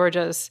runoffs for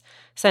Georgia's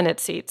Senate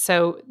seats.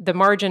 So the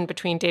margin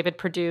between David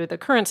Perdue, the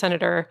current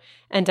senator,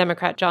 and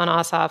Democrat Jon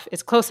Ossoff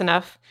is close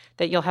enough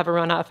that you'll have a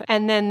runoff.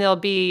 And then there'll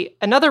be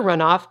another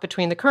runoff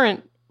between the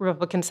current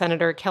Republican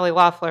Senator Kelly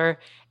Loeffler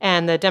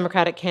and the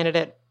Democratic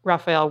candidate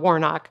Raphael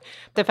Warnock.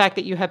 The fact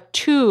that you have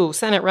two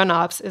Senate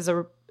runoffs is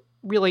a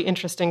really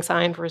interesting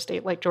sign for a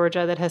state like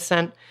Georgia that has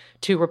sent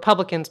two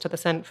Republicans to the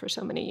Senate for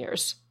so many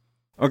years.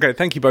 Okay,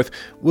 thank you both.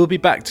 We'll be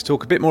back to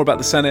talk a bit more about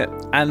the Senate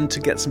and to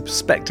get some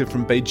perspective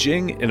from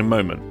Beijing in a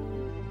moment.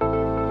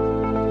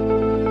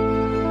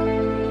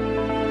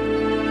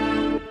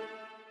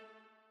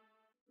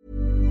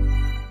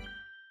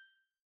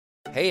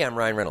 Hey, I'm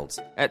Ryan Reynolds.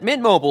 At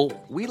Mint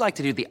Mobile, we like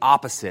to do the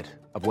opposite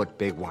of what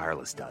Big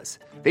Wireless does.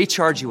 They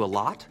charge you a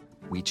lot,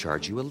 we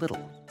charge you a little.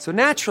 So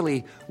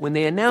naturally, when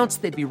they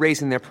announced they'd be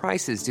raising their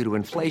prices due to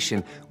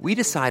inflation, we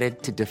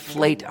decided to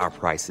deflate our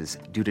prices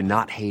due to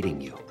not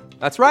hating you.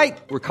 That's right.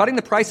 We're cutting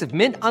the price of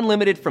Mint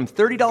Unlimited from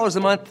 $30 a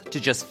month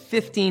to just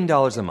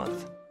 $15 a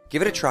month.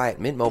 Give it a try at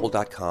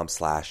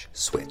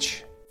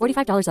mintmobile.com/switch.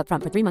 $45 up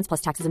front for 3 months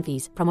plus taxes and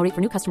fees. Promo rate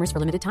for new customers for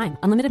limited time.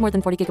 Unlimited more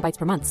than 40 gigabytes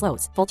per month.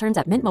 Slows full terms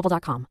at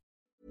mintmobile.com.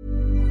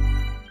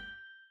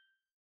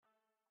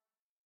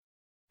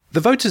 The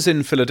voters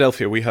in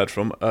Philadelphia we heard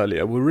from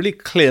earlier were really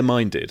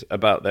clear-minded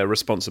about their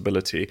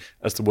responsibility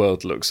as the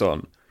world looks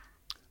on.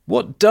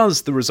 What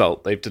does the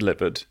result they've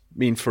delivered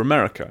mean for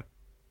America?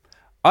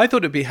 I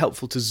thought it'd be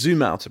helpful to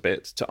zoom out a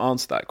bit to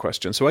answer that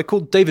question, so I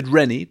called David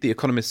Rennie, the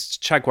Economist's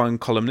Chagwang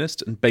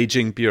columnist and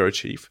Beijing bureau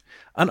chief,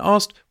 and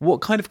asked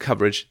what kind of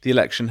coverage the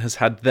election has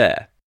had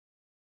there.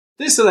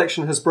 This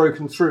election has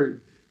broken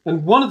through,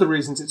 and one of the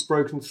reasons it's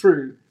broken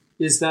through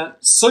is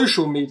that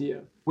social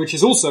media, which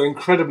is also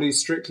incredibly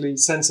strictly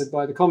censored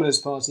by the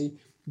Communist Party,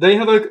 they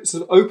have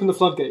sort of opened the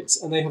floodgates,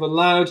 and they have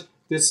allowed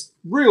this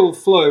real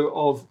flow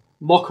of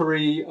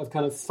mockery, of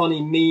kind of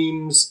funny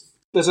memes.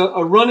 There's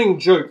a running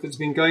joke that's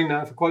been going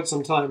now for quite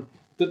some time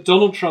that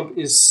Donald Trump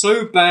is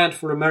so bad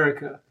for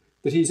America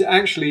that he's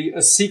actually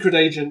a secret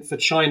agent for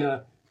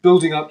China,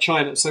 building up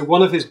China. So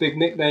one of his big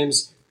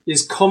nicknames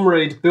is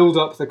Comrade Build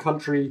Up the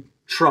Country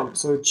Trump.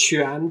 So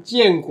全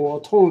建国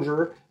同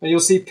志. And you'll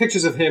see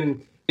pictures of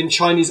him in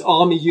Chinese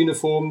army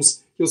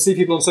uniforms. You'll see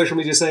people on social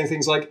media saying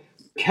things like,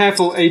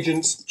 careful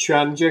agent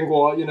全建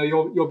国,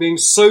 you're being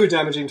so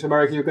damaging to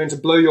America, you're going to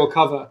blow your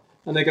cover,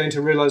 and they're going to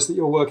realize that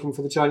you're working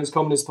for the Chinese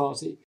Communist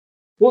Party.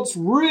 What's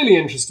really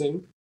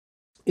interesting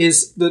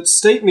is that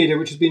state media,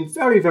 which has been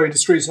very, very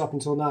discreet up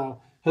until now,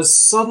 has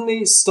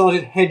suddenly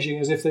started hedging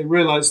as if they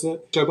realize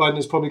that Joe Biden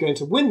is probably going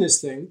to win this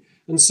thing.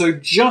 And so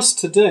just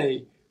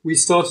today, we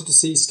started to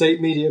see state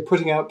media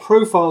putting out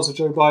profiles of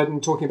Joe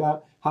Biden, talking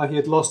about how he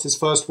had lost his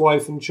first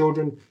wife and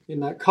children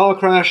in that car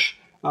crash,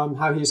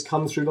 how he's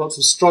come through lots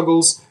of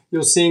struggles.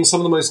 You're seeing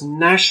some of the most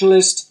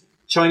nationalist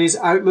Chinese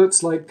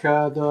outlets like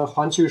the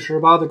Huanqiu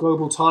Shiba, the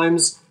Global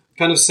Times,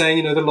 kind of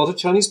saying, that a lot of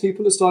Chinese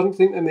people are starting to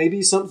think there may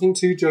be something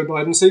to Joe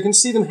Biden. So you can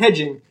see them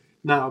hedging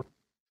now.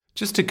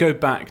 Just to go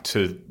back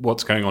to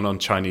what's going on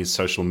Chinese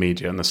social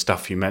media and the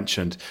stuff you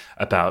mentioned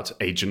about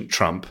Agent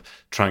Trump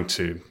trying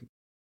to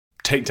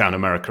take down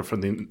America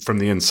from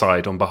the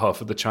inside on behalf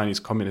of the Chinese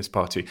Communist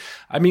Party.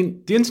 I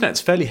mean, the internet's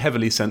fairly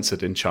heavily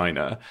censored in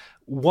China.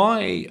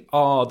 Why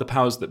are the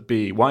powers that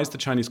be, why is the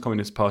Chinese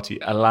Communist Party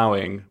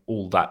allowing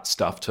all that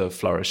stuff to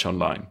flourish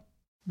online?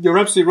 You're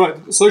absolutely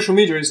right. Social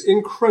media is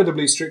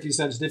incredibly strictly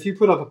censored. If you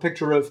put up a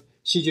picture of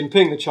Xi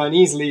Jinping, the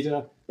Chinese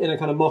leader, in a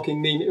kind of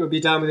mocking meme, it would be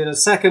down within a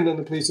second and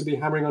the police would be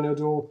hammering on your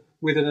door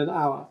within an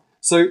hour.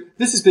 So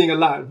this is being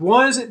allowed.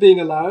 Why is it being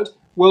allowed?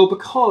 Well,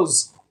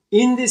 because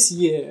in this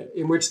year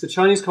in which the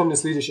Chinese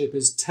Communist leadership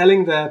is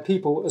telling their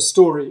people a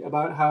story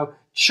about how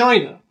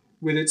China,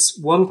 with its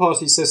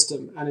one-party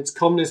system and its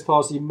Communist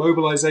Party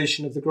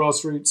mobilization of the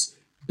grassroots,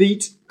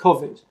 beat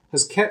COVID,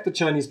 has kept the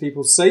Chinese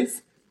people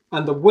safe,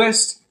 and the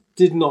West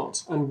did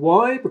not. And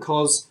why?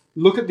 Because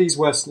look at these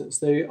Westerners.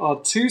 They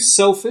are too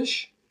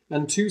selfish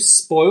and too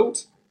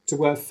spoilt to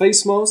wear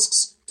face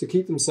masks to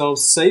keep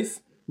themselves safe,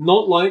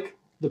 not like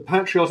the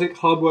patriotic,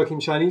 hardworking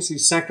Chinese who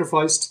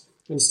sacrificed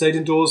and stayed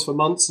indoors for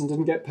months and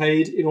didn't get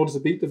paid in order to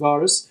beat the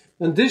virus.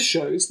 And this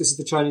is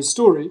the Chinese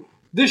story,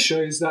 this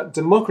shows that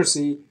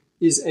democracy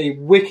is a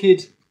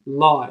wicked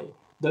lie,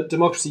 that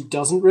democracy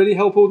doesn't really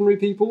help ordinary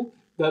people,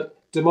 that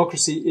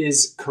democracy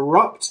is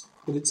corrupt,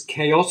 that it's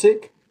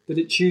chaotic, that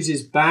it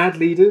chooses bad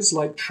leaders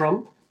like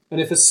Trump.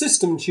 And if a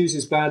system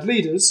chooses bad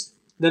leaders,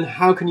 then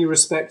how can you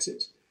respect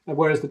it? And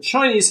whereas the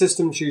Chinese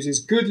system chooses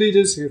good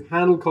leaders who've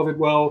handled COVID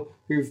well,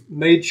 who've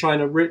made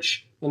China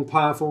rich and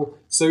powerful.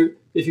 So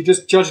if you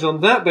just judge it on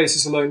that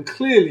basis alone,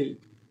 clearly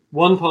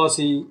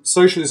one-party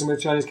socialism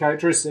with Chinese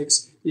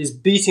characteristics is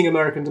beating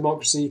American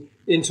democracy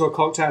into a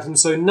cocked hat. And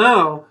so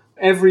now,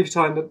 every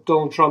time that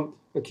Donald Trump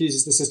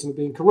accuses the system of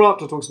being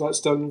corrupt or talks about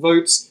stolen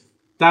votes,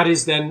 that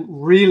is then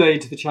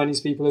relayed to the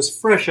Chinese people as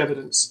fresh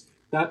evidence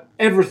that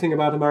everything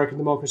about American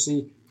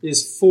democracy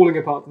is falling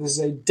apart. This is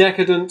a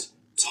decadent,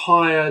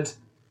 tired,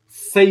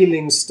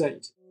 failing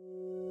state.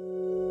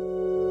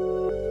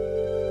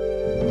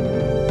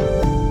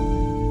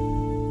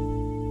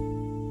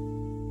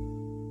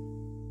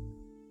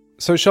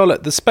 So,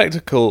 Charlotte, the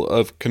spectacle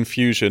of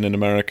confusion in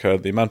America,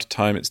 the amount of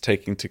time it's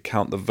taking to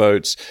count the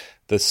votes,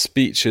 the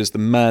speeches, the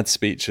mad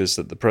speeches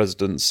that the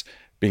president's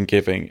been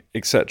giving,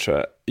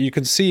 etc., you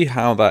can see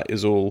how that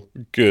is all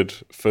good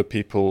for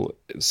people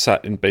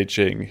sat in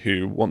Beijing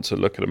who want to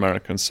look at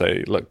America and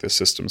say, look, this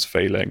system's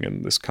failing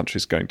and this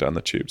country's going down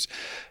the tubes.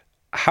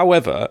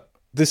 However,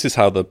 this is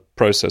how the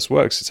process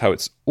works. It's how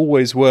it's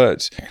always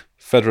worked.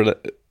 Federal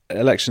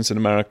elections in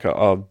America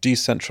are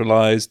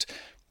decentralized.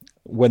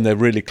 When they're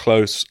really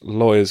close,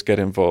 lawyers get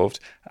involved.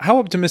 How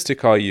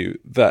optimistic are you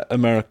that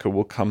America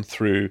will come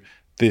through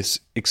this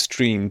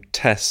extreme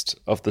test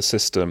of the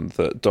system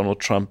that Donald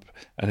Trump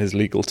and his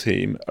legal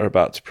team are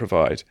about to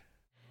provide?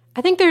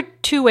 I think there are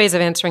two ways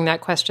of answering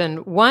that question.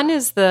 One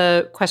is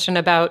the question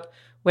about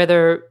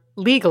whether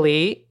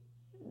legally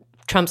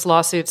Trump's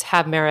lawsuits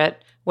have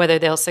merit, whether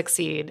they'll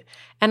succeed.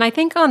 And I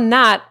think on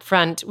that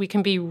front, we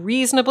can be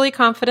reasonably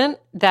confident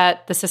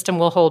that the system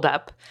will hold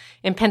up.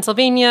 In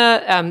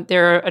Pennsylvania,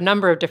 there are a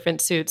number of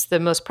different suits. The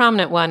most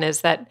prominent one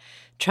is that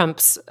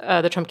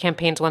the Trump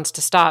campaign wants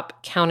to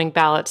stop counting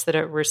ballots that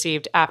are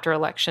received after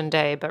Election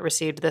Day, but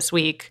received this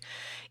week.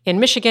 In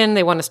Michigan,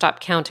 they want to stop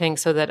counting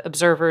so that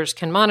observers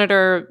can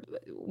monitor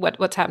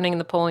what's happening in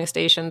the polling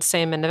stations.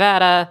 Same in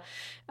Nevada.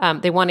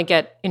 They want to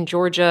get, in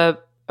Georgia,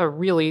 a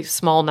really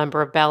small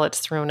number of ballots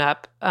thrown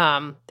up.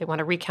 They want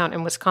to recount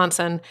in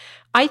Wisconsin.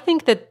 I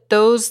think that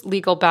those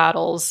legal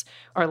battles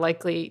are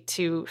likely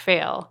to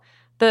fail.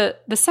 The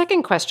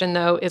second question,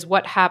 though, is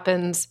what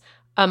happens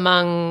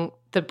among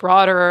the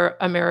broader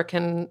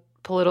American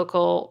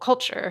political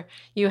culture.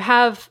 You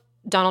have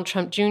Donald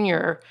Trump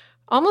Jr.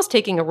 almost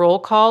taking a roll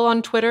call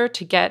on Twitter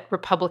to get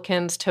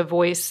Republicans to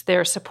voice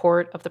their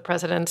support of the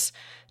president's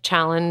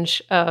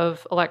challenge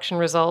of election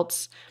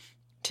results,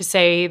 to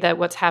say that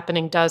what's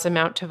happening does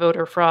amount to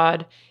voter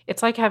fraud.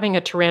 It's like having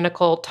a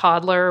tyrannical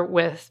toddler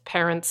with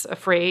parents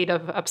afraid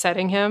of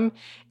upsetting him.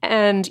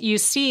 And you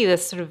see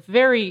this sort of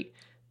very,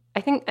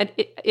 I think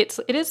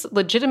it is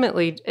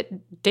legitimately a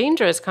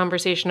dangerous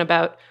conversation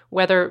about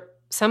whether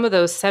some of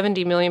those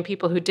 70 million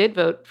people who did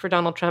vote for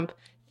Donald Trump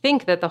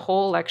think that the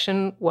whole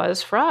election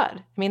was fraud.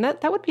 I mean,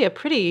 that would be a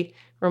pretty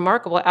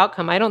remarkable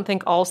outcome. I don't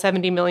think all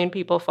 70 million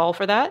people fall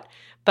for that,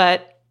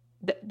 but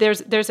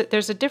there's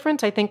a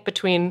difference, I think,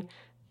 between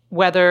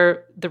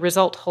whether the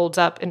result holds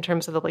up in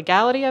terms of the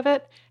legality of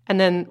it, and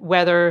then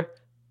whether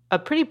a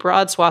pretty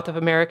broad swath of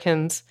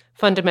Americans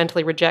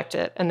fundamentally reject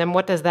it. And then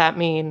what does that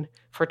mean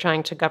for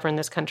trying to govern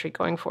this country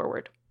going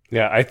forward?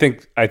 Yeah, I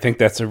think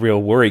that's a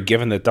real worry,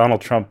 given that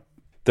Donald Trump,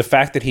 the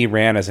fact that he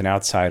ran as an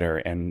outsider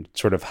and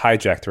sort of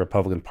hijacked the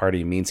Republican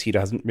Party means he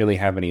doesn't really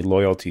have any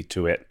loyalty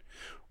to it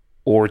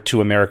or to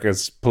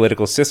America's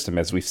political system,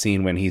 as we've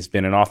seen when he's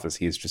been in office.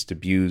 He's just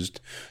abused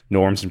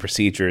norms and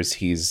procedures.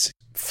 He's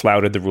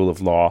flouted the rule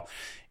of law.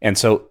 And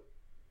so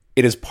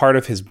it is part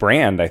of his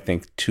brand, I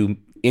think, to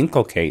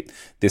inculcate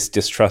this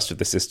distrust of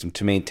the system,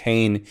 to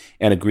maintain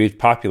an aggrieved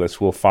populace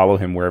who will follow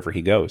him wherever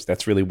he goes.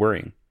 That's really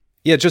worrying.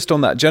 Yeah, just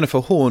on that, Jennifer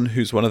Horn,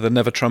 who's one of the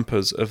Never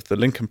Trumpers of the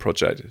Lincoln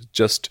Project,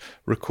 just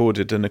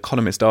recorded an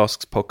Economist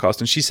Asks podcast,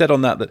 and she said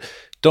on that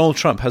Donald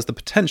Trump has the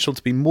potential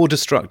to be more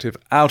destructive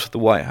out of the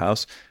White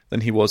House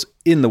than he was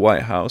in the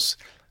White House,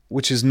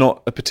 which is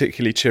not a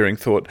particularly cheering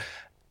thought.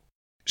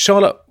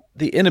 Charlotte,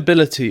 the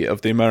inability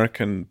of the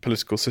American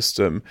political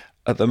system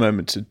at the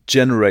moment to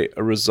generate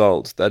a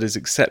result that is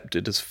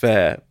accepted as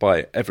fair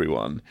by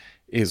everyone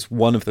is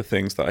one of the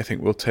things that I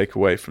think we'll take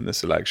away from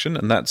this election.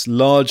 And that's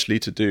largely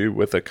to do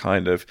with a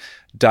kind of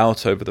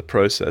doubt over the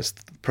process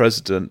that the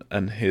president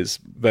and his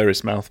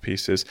various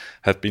mouthpieces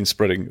have been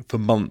spreading for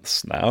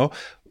months now.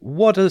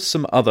 What are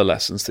some other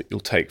lessons that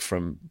you'll take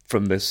from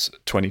this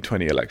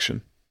 2020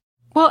 election?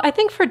 Well, I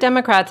think for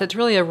Democrats, it's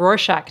really a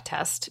Rorschach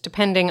test,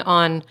 depending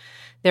on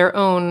their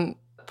own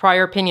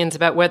prior opinions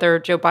about whether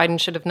Joe Biden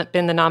should have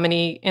been the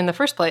nominee in the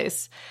first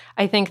place.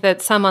 I think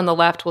that some on the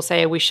left will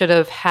say we should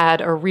have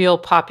had a real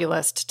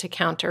populist to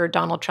counter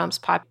Donald Trump's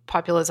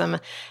populism,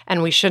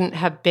 and we shouldn't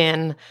have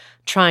been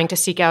trying to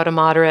seek out a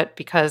moderate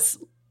because,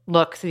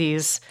 look,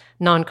 these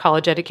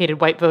non-college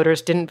educated white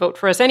voters didn't vote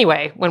for us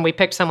anyway when we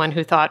picked someone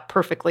who thought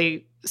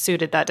perfectly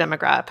suited that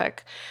demographic.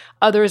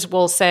 Others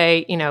will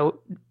say,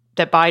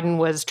 that Biden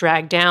was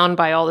dragged down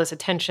by all this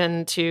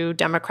attention to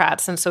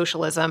Democrats and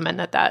socialism, and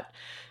that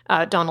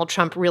Donald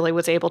Trump really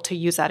was able to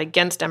use that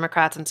against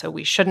Democrats, and so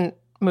we shouldn't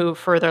move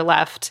further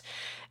left.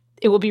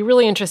 It will be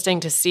really interesting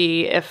to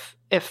see if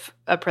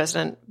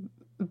President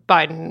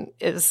Biden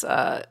is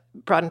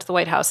brought into the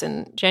White House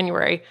in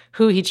January,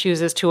 who he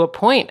chooses to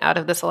appoint out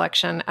of this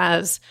election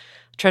as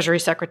Treasury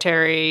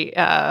Secretary,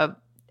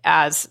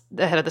 as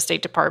the head of the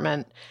State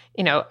Department.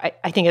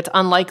 I think it's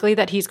unlikely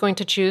that he's going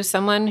to choose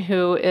someone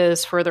who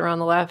is further on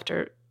the left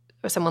or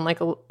someone like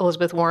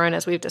Elizabeth Warren,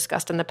 as we've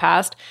discussed in the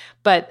past.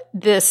 But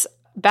this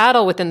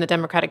battle within the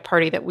Democratic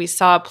Party that we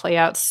saw play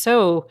out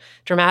so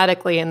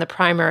dramatically in the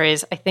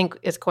primaries, I think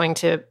is going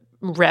to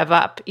rev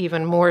up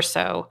even more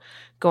so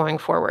going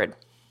forward.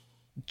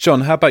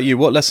 John, how about you?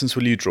 What lessons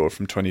will you draw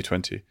from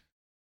 2020?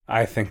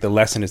 I think the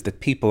lesson is that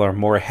people are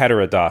more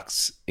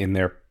heterodox in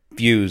their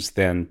views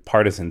than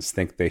partisans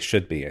think they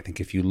should be. I think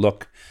if you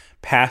look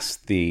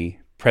past the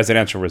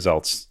presidential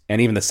results and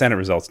even the Senate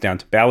results down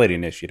to ballot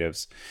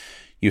initiatives,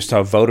 you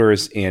saw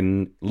voters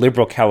in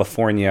liberal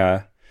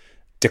California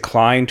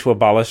decline to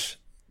abolish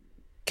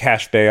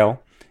cash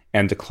bail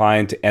and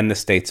decline to end the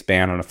state's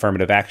ban on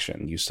affirmative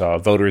action. You saw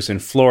voters in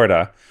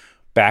Florida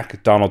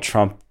back Donald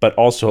Trump, but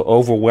also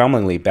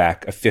overwhelmingly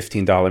back a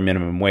 $15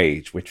 minimum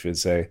wage, which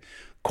was a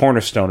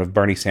cornerstone of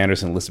Bernie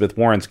Sanders and Elizabeth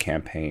Warren's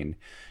campaign.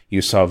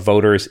 You saw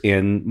voters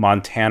in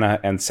Montana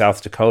and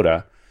South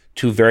Dakota,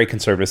 two very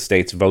conservative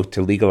states, vote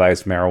to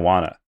legalize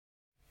marijuana.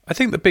 I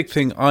think the big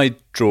thing I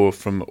draw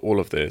from all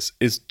of this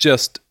is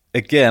just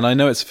again, I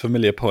know it's a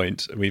familiar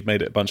point, and we've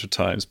made it a bunch of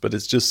times, but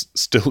it's just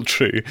still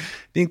true.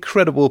 The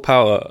incredible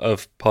power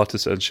of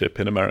partisanship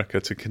in America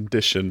to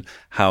condition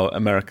how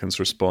Americans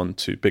respond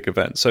to big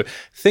events. So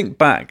think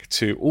back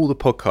to all the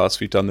podcasts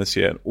we've done this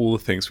year and all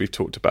the things we've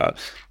talked about.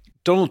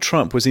 Donald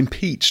Trump was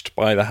impeached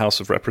by the House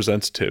of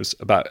Representatives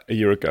about a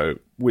year ago,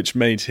 which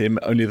made him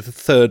only the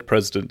third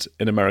president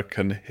in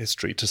American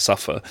history to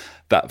suffer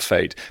that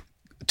fate.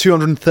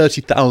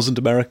 230,000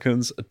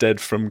 Americans are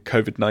dead from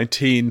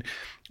COVID-19.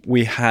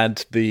 We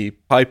had the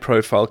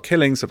high-profile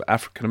killings of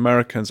African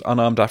Americans,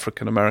 unarmed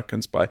African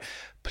Americans by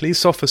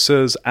police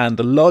officers, and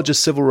the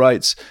largest civil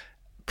rights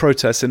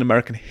protests in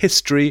American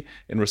history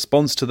in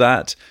response to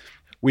that.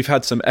 We've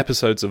had some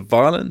episodes of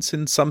violence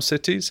in some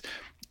cities.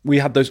 We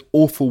had those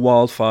awful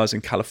wildfires in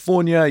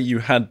California. You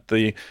had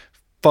the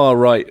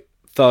far-right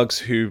thugs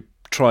who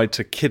tried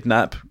to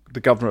kidnap the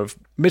governor of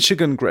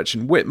Michigan,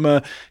 Gretchen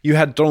Whitmer. You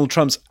had Donald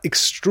Trump's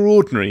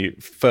extraordinary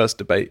first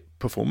debate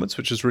performance,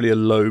 which is really a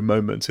low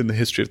moment in the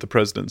history of the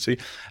presidency.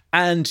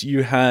 And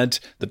you had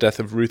the death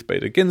of Ruth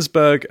Bader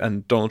Ginsburg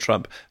and Donald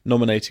Trump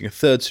nominating a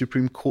third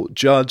Supreme Court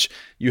judge.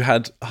 You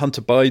had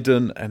Hunter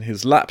Biden and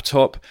his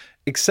laptop,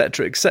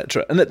 etc.,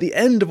 etc. And at the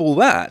end of all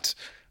that,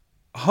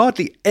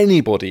 hardly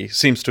anybody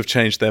seems to have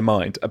changed their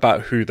mind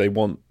about who they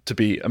want to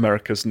be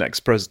America's next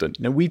president.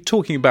 Now, we're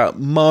talking about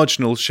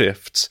marginal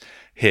shifts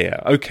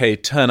here. Okay,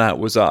 turnout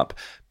was up.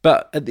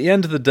 But at the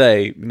end of the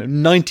day,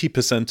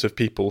 90% of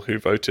people who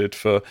voted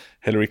for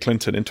Hillary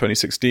Clinton in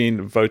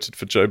 2016 voted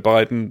for Joe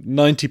Biden.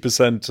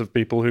 90% of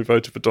people who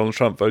voted for Donald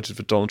Trump voted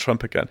for Donald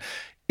Trump again.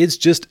 It's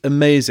just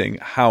amazing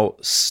how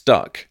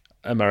stuck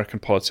American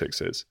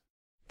politics is.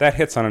 That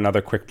hits on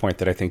another quick point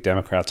that I think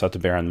Democrats ought to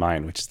bear in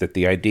mind, which is that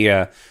the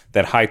idea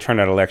that high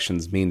turnout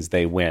elections means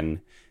they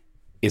win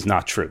is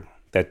not true.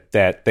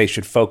 That they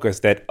should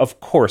focus, that of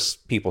course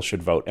people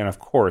should vote, and of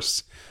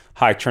course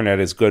high turnout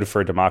is good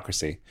for a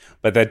democracy,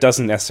 but that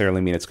doesn't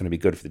necessarily mean it's going to be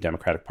good for the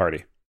Democratic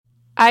Party.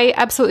 I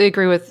absolutely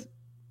agree with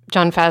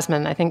John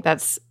Fasman. I think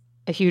that's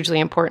a hugely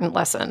important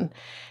lesson.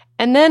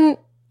 And then,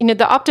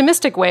 the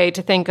optimistic way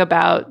to think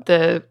about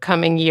the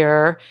coming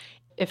year,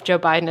 if Joe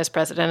Biden is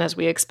president, as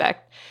we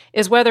expect,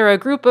 is whether a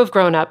group of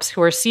grown-ups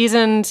who are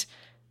seasoned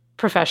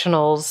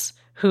professionals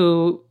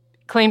who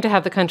claim to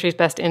have the country's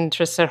best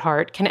interests at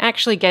heart can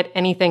actually get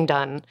anything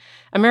done.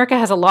 America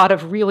has a lot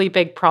of really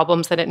big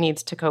problems that it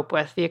needs to cope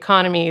with. The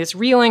economy is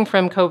reeling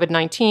from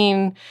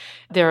COVID-19.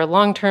 There are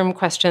long-term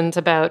questions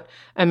about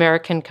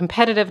American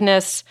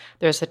competitiveness.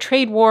 There's a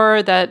trade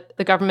war that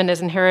the government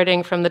is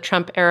inheriting from the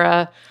Trump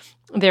era.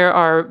 There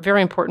are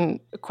very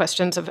important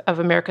questions of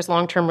America's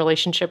long-term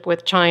relationship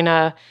with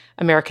China,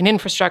 American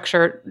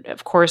infrastructure,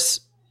 of course,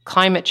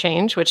 climate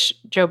change, which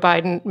Joe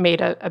Biden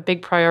made a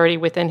big priority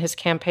within his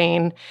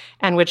campaign,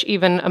 and which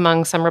even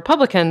among some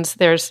Republicans,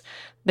 there's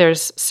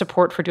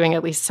support for doing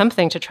at least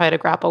something to try to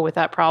grapple with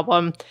that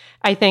problem.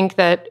 I think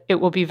that it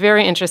will be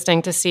very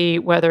interesting to see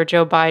whether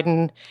Joe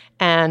Biden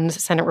and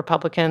Senate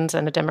Republicans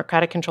and a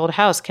Democratic-controlled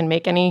House can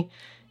make any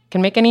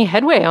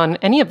headway on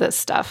any of this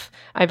stuff.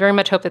 I very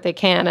much hope that they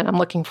can, and I'm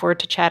looking forward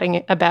to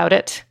chatting about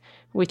it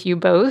with you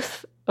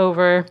both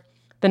over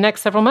the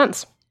next several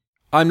months.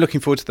 I'm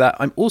looking forward to that.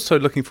 I'm also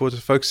looking forward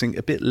to focusing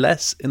a bit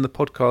less in the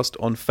podcast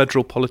on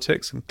federal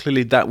politics, and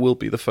clearly that will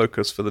be the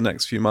focus for the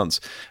next few months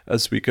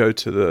as we go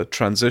to the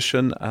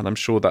transition, and I'm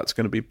sure that's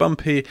going to be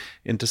bumpy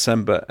in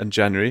December and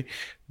January.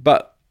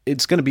 But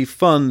it's going to be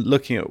fun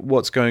looking at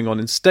what's going on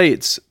in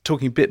states,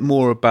 talking a bit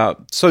more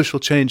about social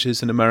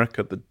changes in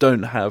America that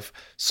don't have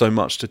so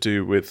much to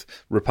do with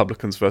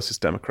Republicans versus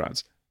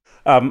Democrats.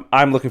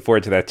 I'm looking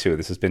forward to that too.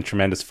 This has been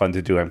tremendous fun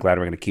to do. I'm glad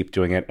we're going to keep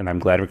doing it, and I'm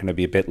glad we're going to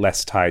be a bit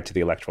less tied to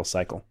the electoral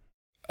cycle.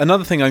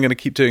 Another thing I'm going to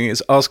keep doing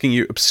is asking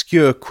you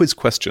obscure quiz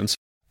questions.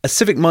 A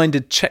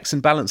civic-minded checks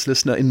and balance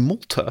listener in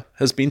Malta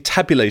has been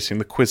tabulating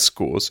the quiz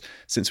scores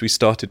since we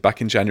started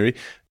back in January.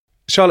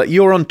 Charlotte,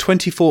 you're on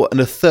 24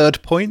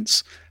 1/3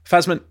 points.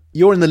 Fasman,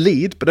 you're in the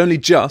lead, but only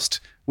just,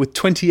 with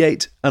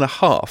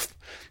 28.5.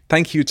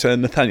 Thank you to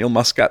Nathaniel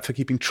Muscat for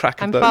keeping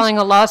track of those. I'm filing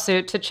a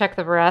lawsuit to check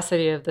the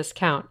veracity of this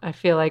count. I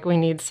feel like we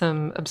need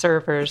some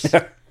observers.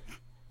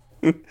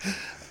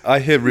 I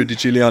hear Rudy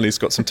Giuliani's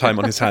got some time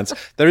on his hands.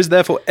 There is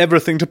therefore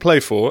everything to play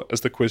for,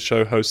 as the quiz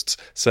show hosts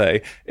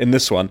say in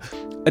this one.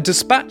 A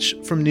dispatch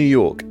from New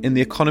York in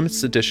The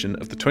Economist's edition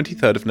of the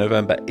 23rd of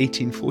November,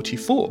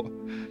 1844,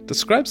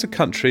 describes a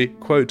country,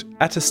 quote,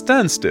 at a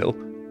standstill,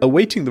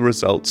 awaiting the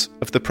results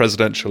of the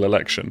presidential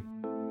election.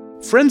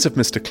 Friends of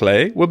Mr.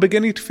 Clay were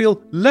beginning to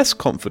feel less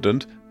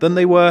confident than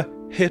they were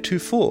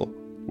heretofore,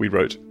 we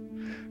wrote.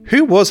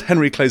 Who was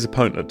Henry Clay's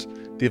opponent,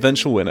 the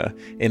eventual winner,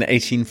 in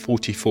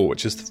 1844,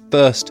 which is the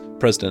first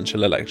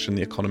presidential election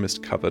The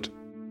Economist covered?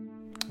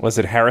 Was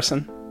it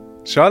Harrison?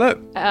 Charlotte?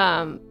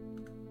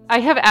 I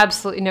have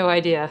absolutely no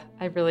idea.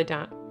 I really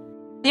don't.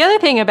 The other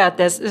thing about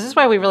this is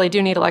why we really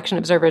do need election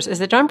observers, is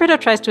that John Brito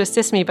tries to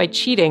assist me by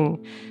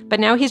cheating,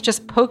 but now he's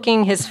just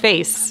poking his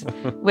face,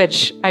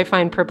 which I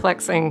find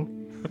perplexing.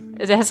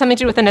 It has something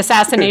to do with an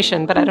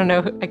assassination, but I don't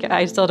know.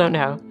 I still don't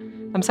know.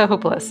 I'm so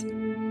hopeless.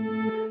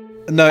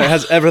 No, it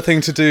has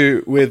everything to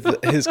do with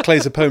his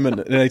Clay's opponent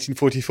in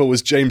 1844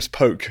 was James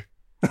Polk.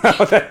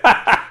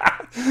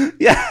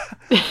 Yeah,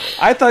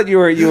 I thought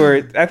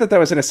I thought that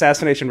was an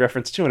assassination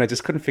reference too, and I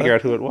just couldn't figure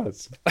out who it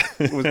was.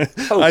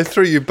 I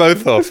threw you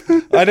both off.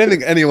 I don't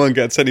think anyone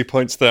gets any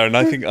points there, and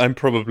I think I'm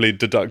probably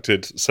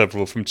deducted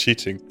several from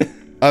cheating.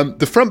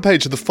 The front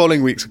page of the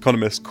following week's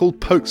Economist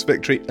called Polk's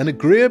victory an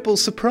agreeable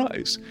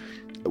surprise.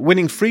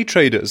 Winning free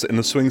traders in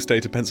the swing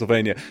state of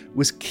Pennsylvania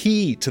was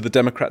key to the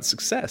Democrats'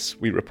 success,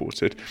 we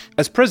reported.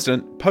 As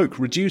president, Polk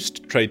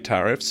reduced trade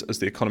tariffs, as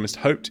The Economist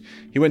hoped.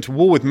 He went to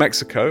war with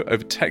Mexico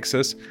over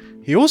Texas.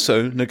 He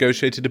also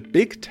negotiated a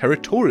big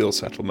territorial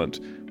settlement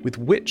with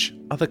which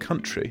other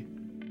country?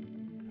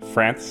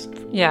 France?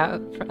 Yeah,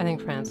 I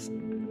think France.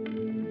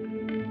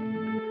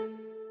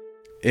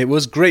 It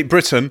was Great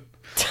Britain.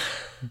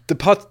 The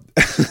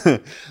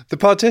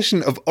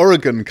partition of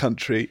Oregon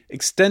country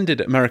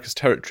extended America's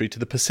territory to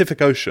the Pacific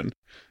Ocean.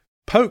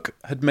 Polk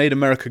had made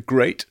America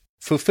great,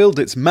 fulfilled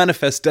its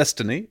manifest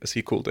destiny, as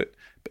he called it,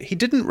 but he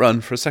didn't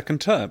run for a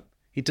second term.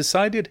 He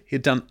decided he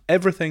had done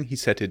everything he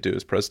said he'd do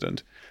as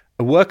president.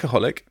 A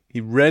workaholic, he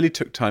rarely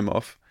took time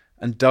off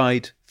and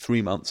died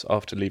 3 months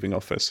after leaving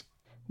office.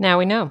 Now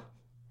we know.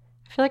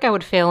 I feel like I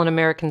would fail an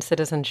American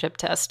citizenship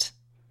test.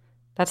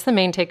 That's the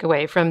main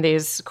takeaway from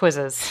these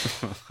quizzes.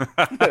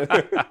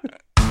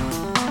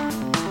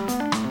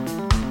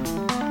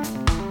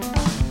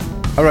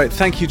 All right,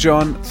 thank you,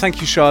 John.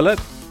 Thank you,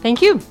 Charlotte.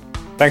 Thank you.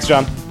 Thanks,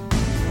 John.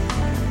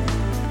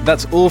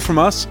 That's all from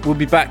us. We'll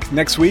be back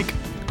next week.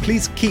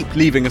 Please keep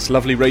leaving us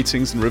lovely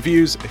ratings and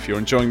reviews if you're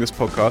enjoying this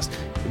podcast.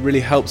 It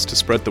really helps to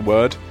spread the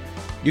word.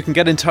 You can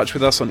get in touch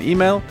with us on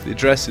email. The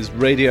address is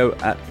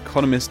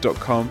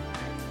radio@economist.com.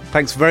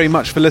 Thanks very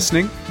much for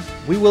listening.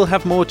 We will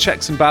have more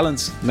checks and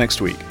balance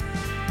next week.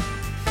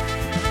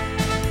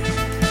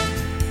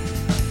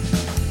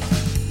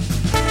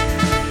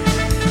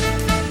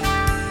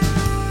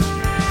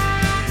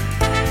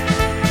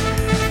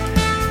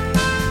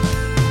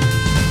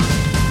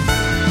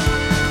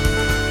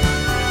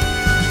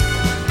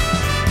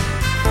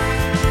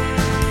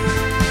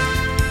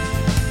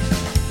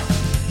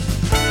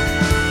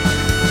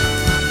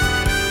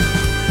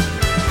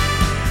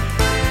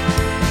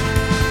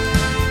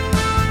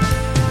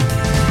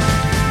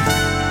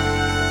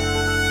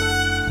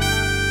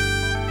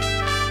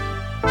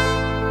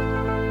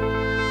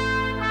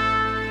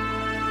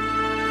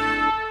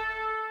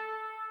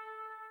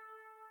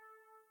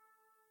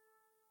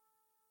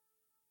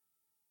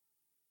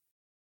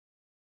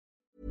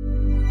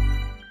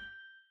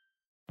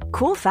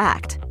 Cool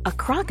fact, a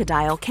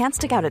crocodile can't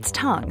stick out its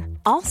tongue.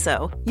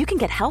 Also, you can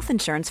get health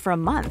insurance for a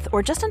month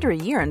or just under a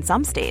year in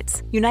some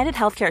states. United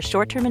Healthcare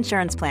short-term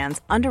insurance plans,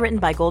 underwritten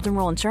by Golden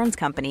Rule Insurance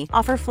Company,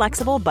 offer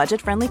flexible,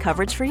 budget-friendly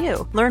coverage for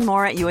you. Learn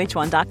more at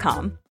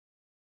uh1.com.